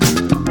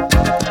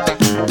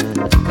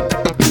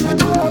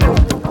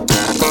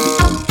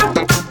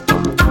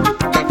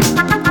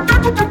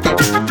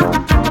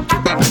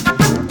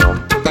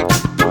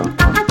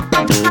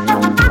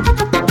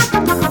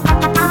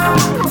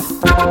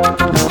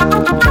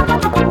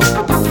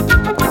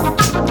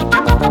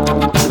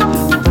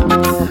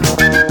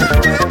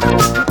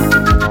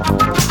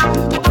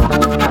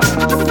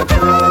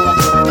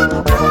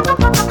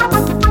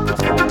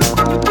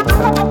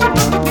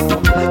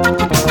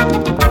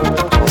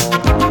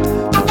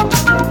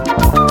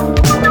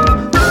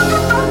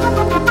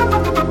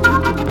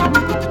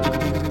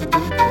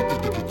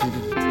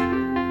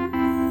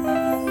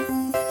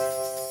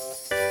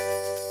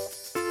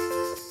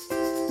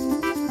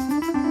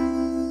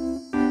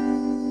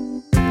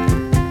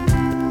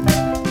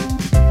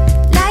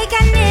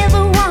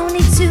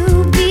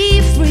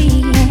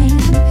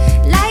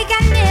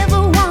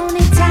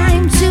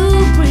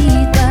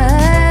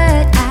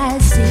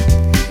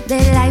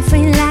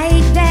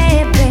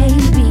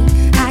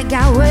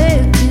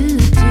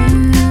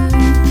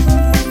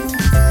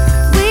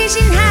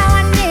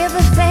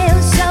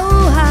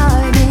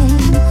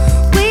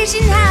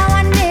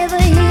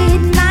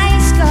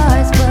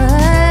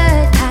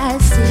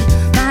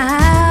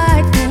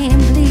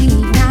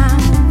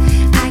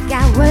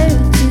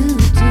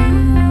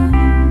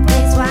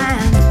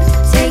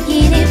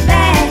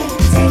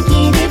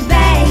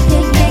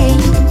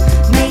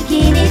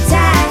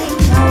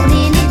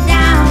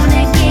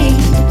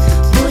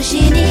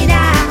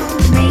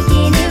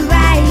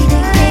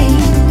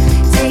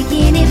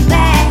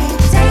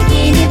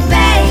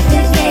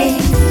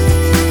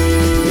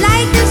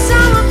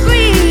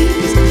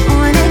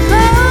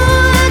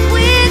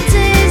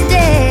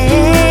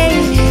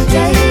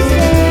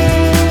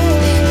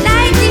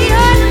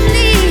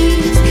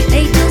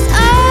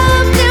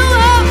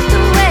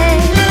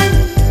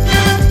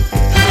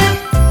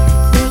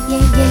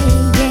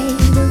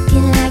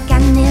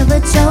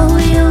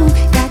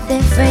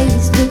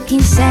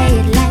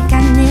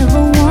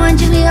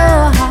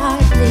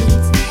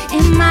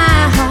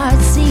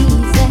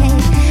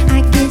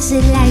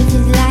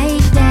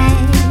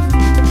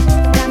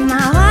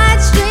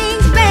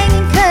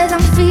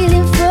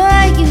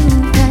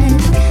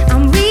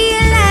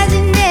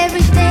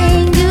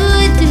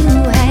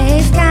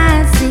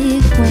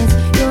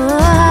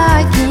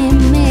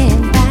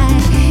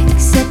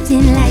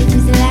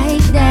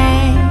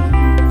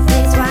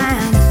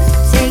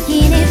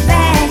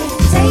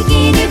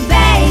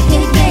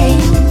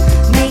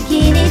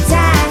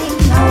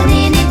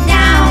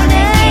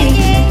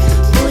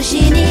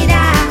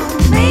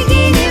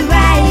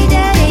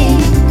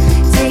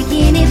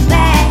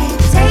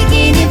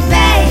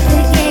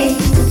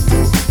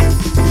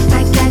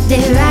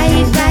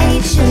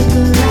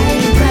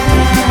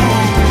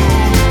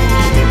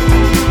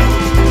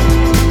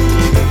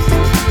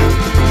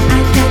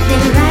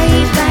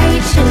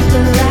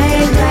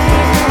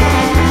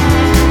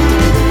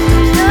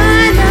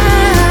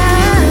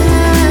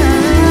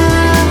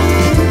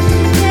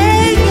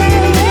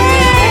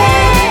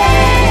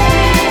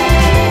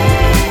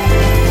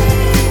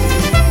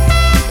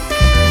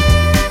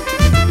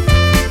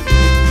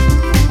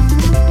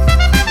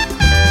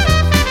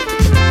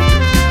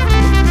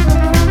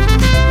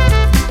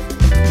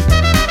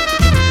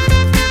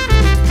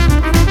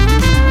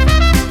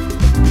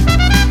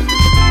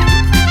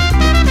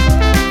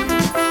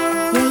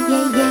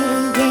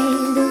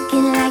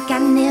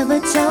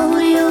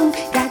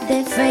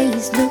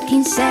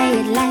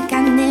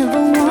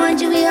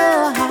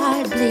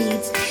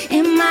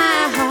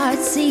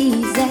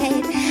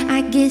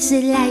 guess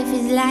that life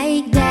is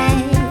like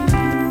that.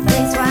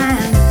 That's why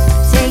I'm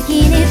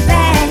taking it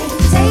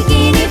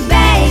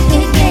back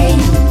again,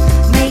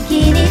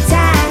 making it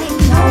tight,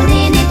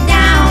 holding it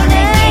down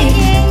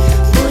again,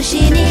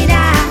 pushing it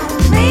out,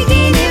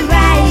 making it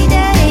right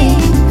again,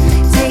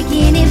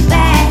 taking it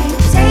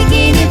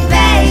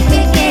back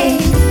again,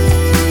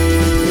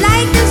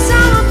 like the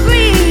summer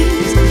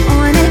breeze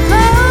on a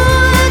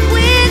cold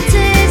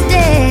winter's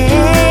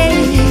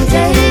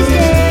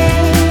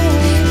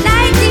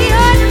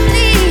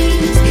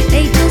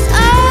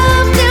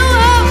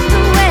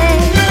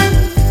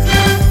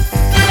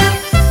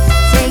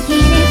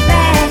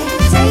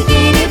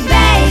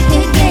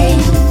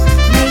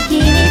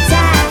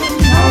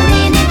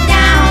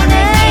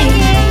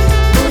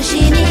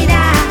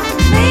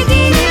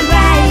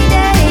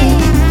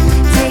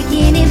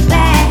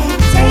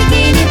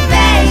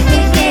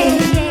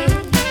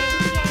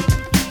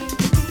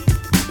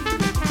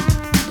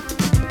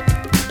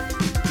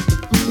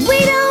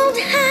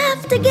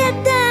to get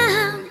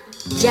down,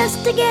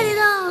 just to get it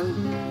on.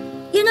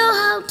 You know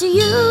how to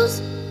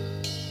use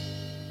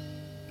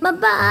my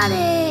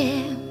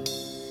body.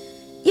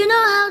 You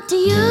know how to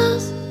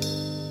use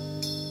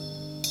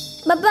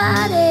my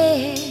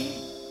body.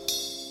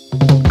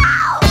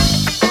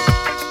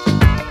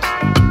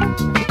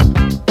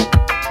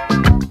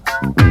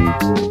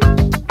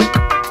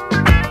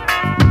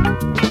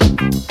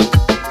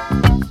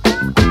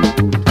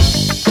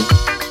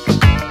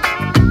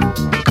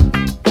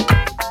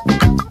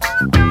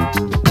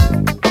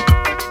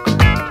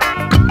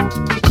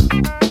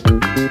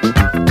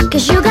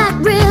 You got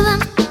rhythm,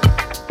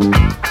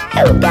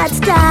 you got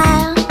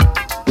style.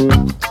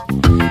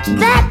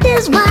 That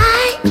is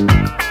why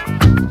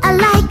I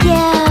like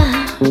you.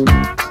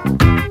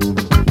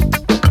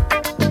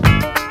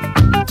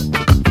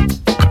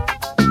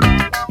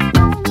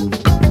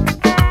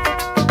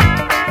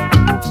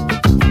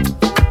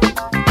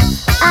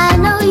 I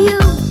know you,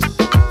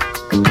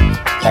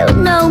 you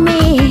know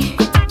me.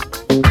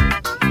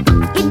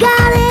 You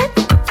got it,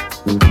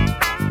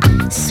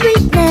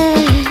 sweetness.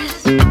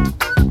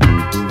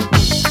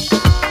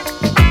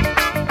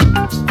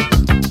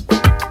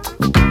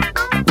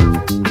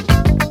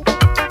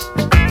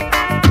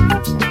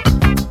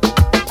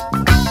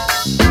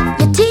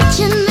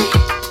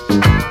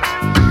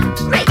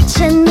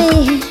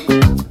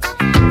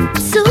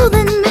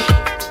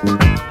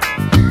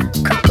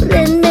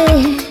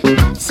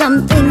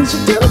 Some things you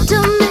do to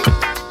me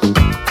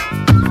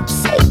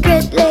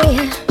secretly,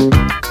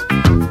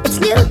 it's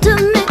new to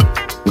me,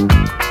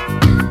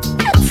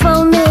 good for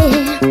me.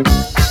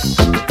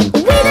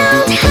 We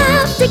don't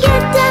have to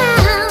get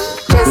down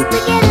just to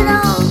get it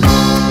on.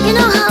 You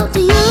know how to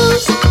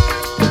use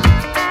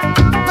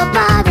my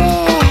body.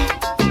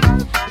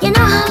 You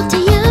know how to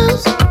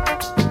use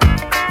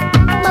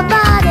my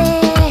body.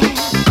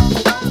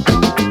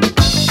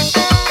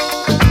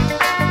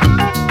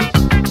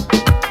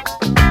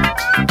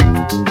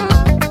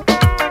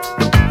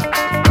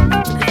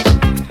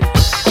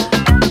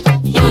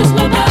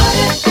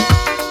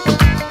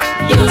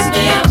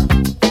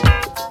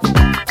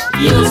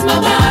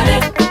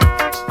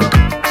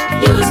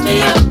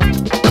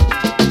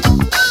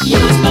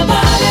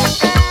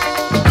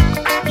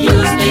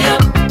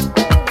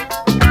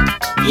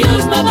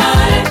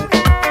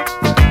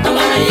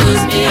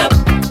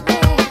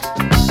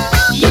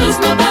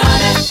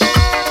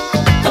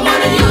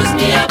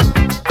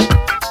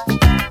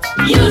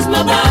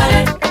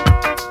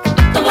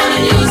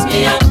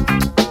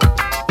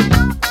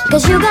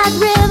 Cause you got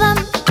rhythm,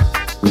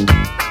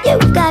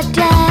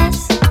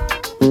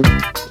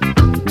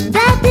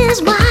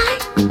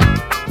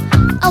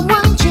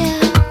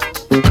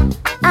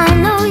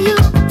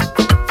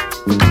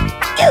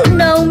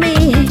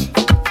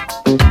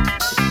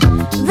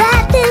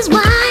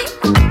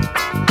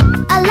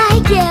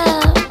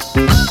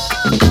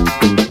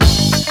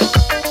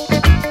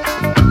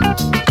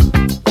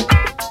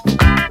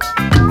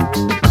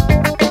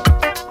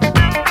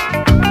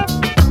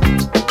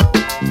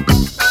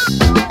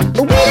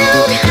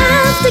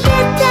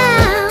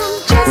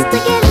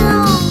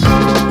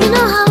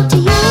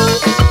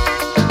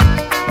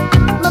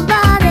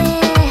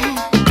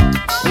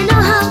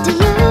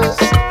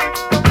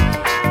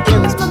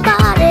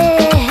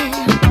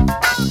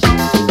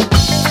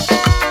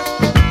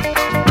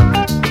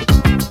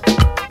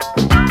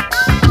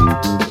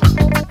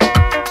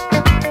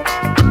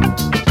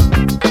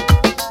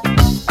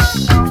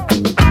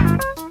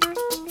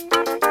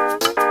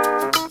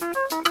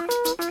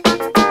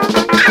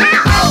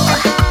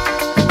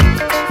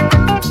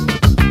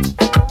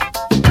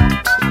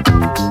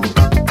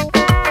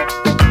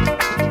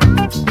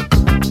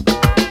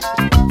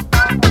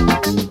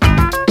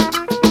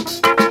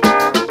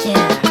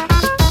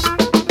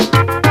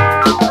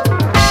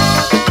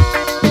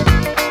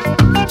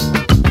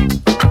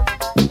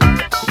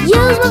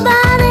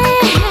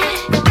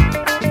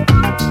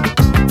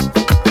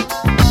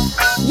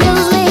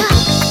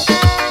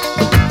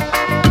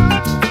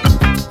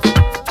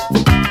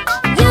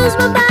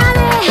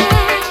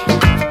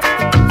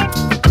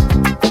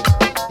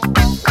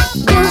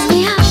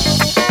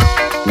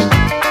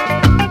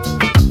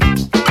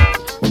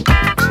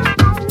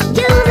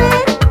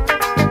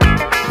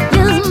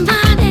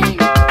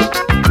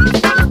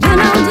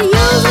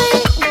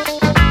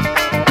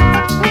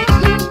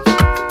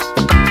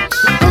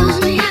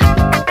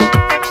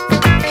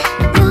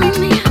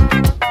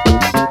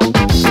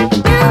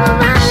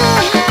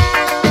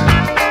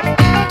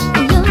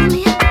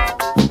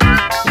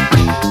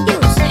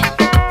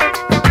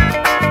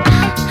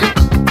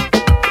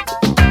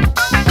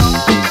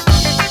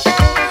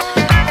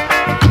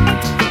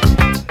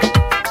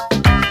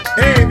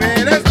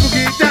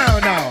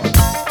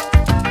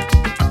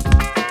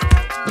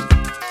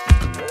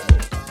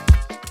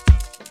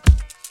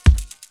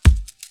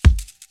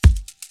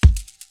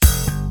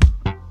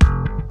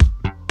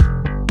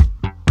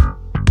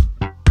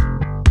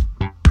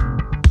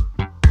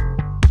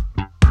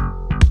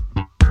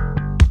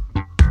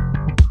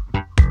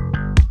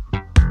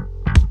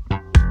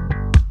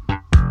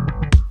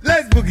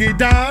 boogie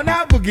down,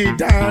 boogie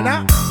down.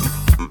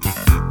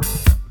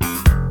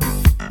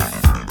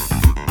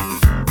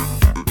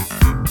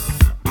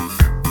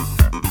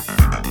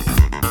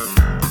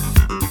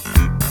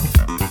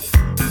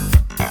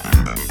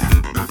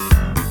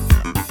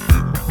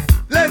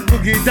 Let's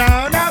boogie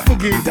down,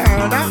 boogie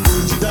down.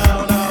 Boogie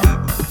down.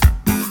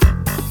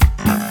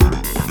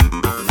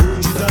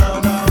 Boogie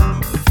down.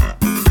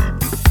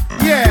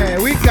 Yeah,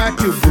 we got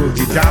to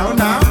boogie down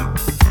now.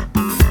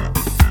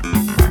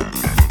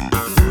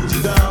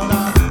 Boogie down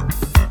now.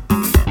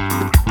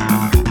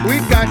 We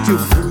got to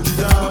boogie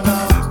down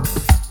now.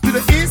 To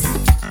the east,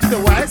 to the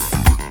west.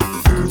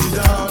 Boogie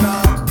down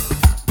now.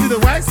 To the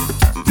west,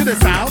 to the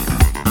south.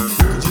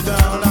 Boogie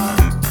down now.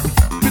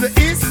 To the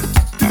east,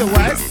 to the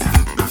west.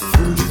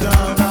 Boogie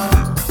down now.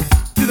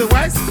 To the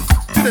west,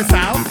 to the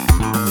south.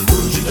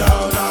 Boogie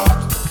down now.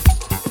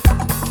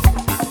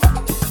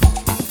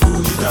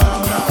 Boogie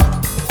down now.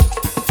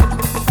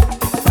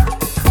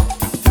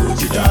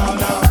 Boogie down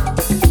now.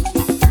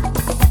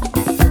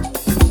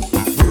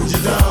 Boogie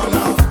down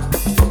now.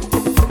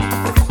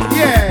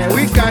 Yeah,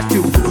 we got to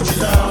boogie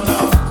down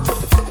now.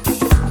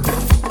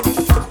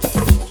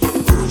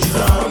 Boogie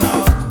down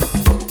now.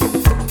 Boogie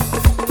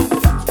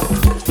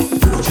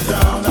down now. Boogie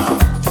down now.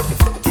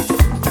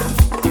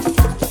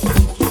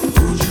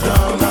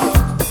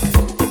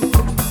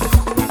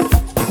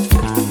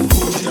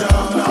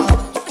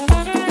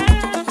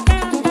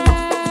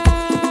 Boogie down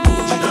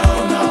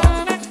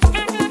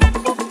now.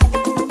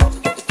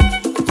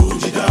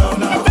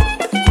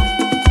 Boogie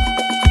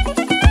down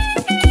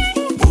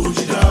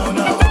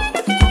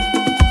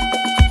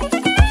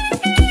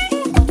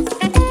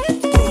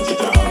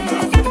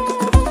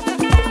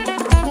now. Boogie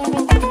down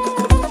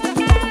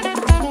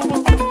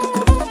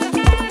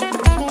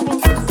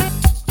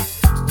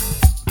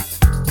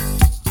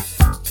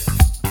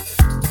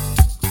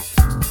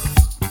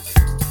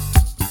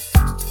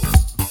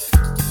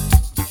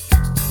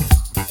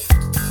now.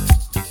 Boogie down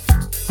now. Boogie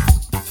down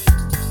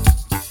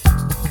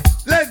now.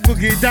 Let's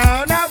boogie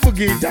down,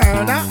 boogie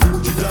down,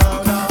 boogie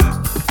down,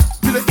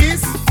 to the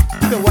east,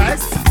 to the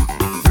west,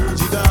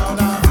 boogie down,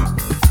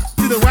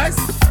 to the west,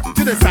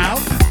 to the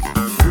south,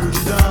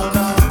 boogie down,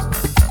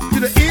 to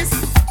the east,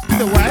 to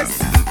the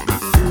west,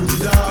 boogie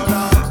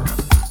down.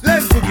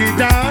 Let's boogie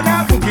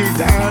down, boogie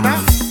down.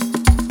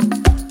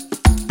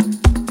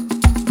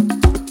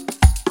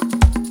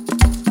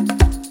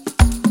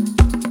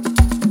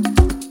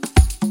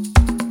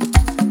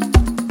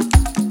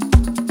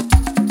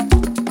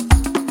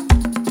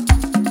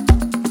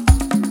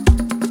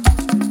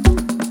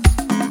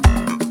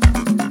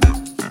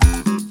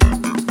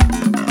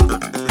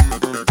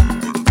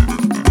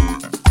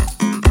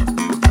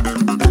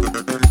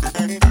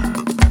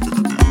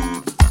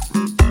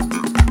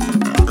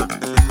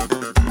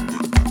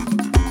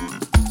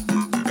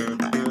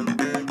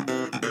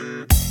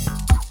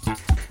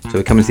 So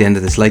we're coming to the end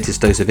of this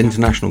latest dose of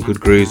international good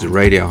grooves at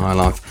Radio High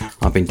Life.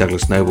 I've been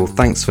Douglas Noble.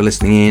 Thanks for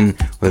listening in,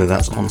 whether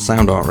that's on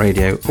SudArt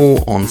Radio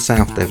or on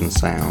South Devon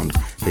Sound.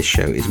 This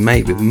show is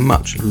made with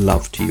much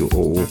love to you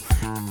all.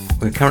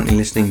 We're currently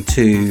listening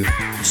to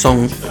a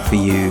song for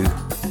you,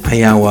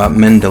 Ayawa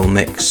Mendel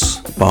mix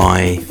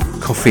by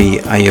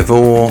Kofi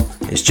Ayavor.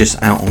 It's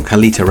just out on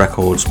Kalita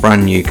Records,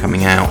 brand new,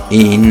 coming out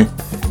in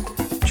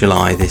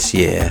July this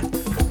year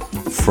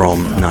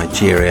from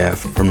Nigeria,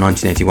 from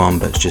 1981,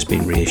 but it's just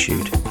been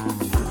reissued.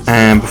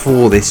 And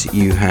before this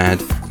you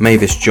had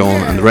Mavis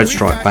John and the Red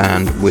Stripe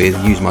Band with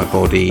Use My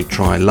Body,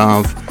 Try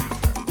Love,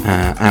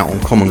 out on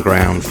Common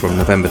Ground from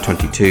November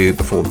 22.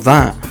 Before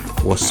that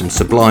was some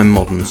sublime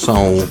modern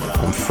soul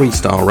on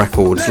Freestyle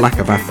Records, Lack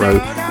of Afro,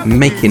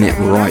 Making It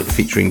Right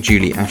featuring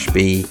Julie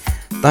Ashby.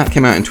 That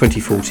came out in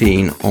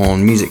 2014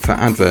 on Music for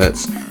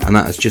Adverts, and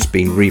that has just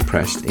been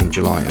repressed in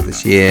July of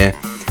this year.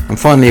 And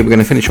finally we're going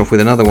to finish off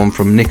with another one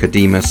from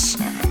Nicodemus,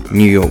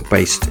 New York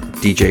based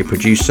DJ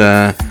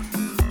producer,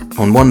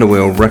 on Wonder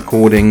Wheel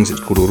Recordings. It's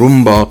called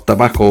Rumba,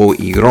 Tobacco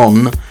y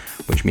Ron,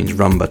 which means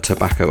rumba,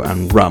 tobacco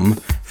and rum,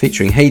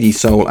 featuring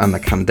Hades Soul and the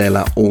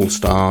Candela All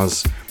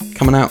Stars,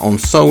 coming out on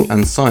Soul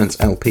and Science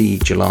LP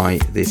July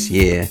this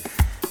year.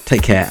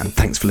 Take care and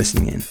thanks for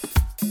listening in.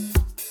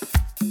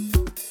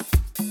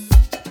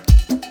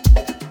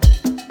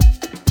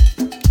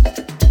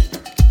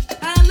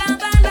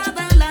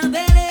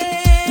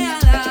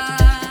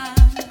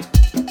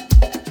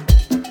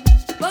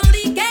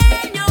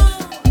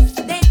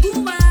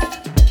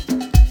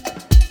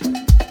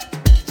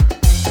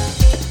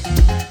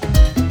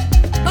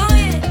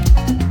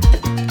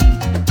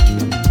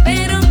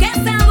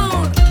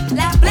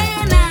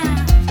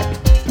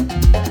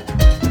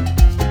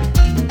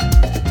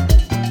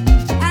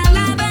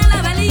 La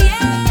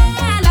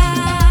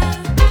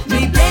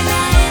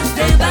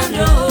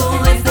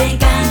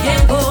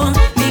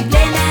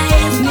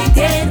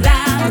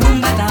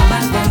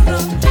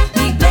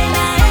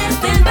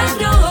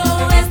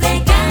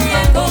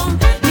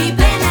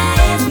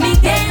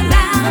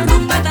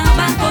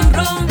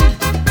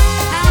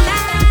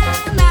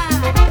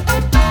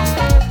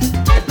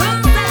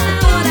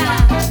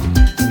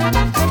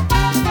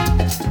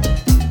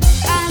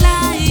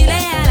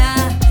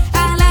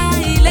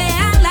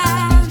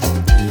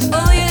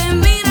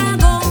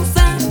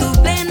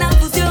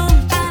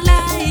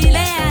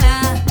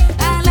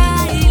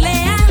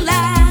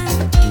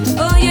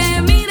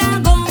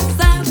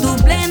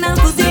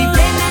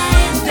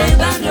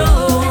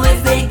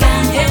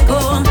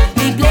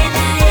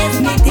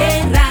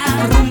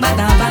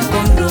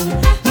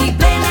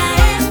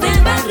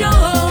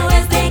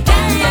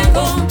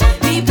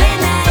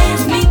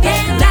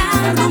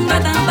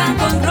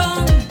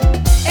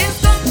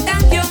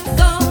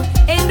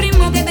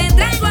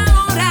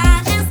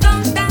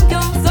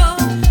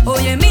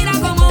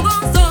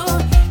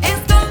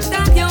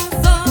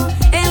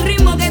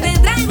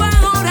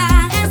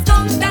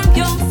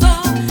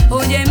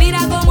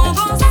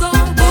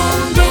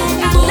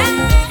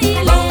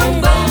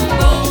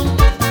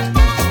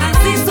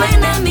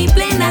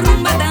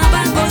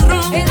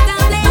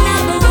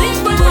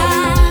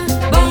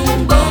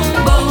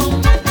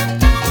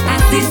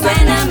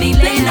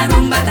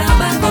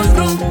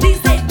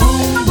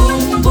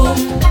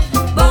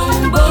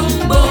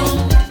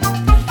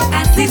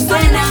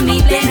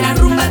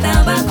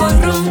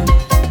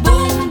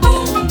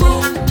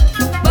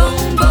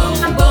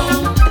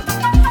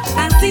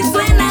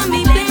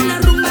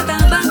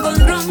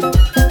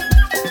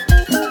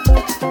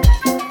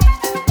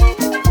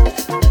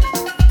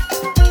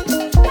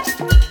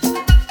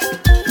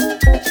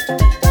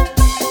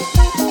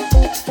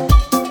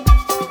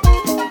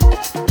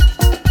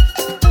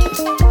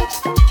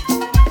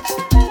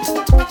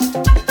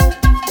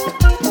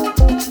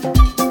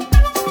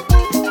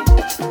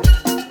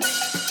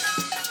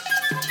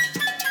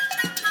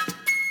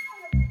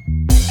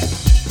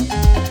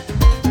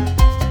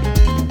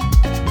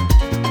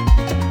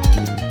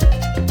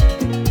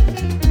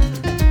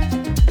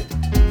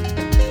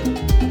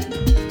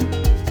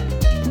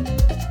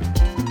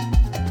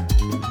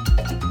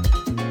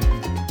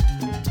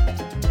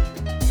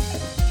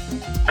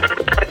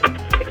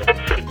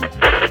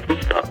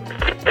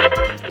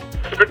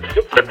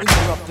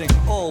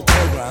interrupting all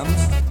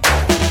programs.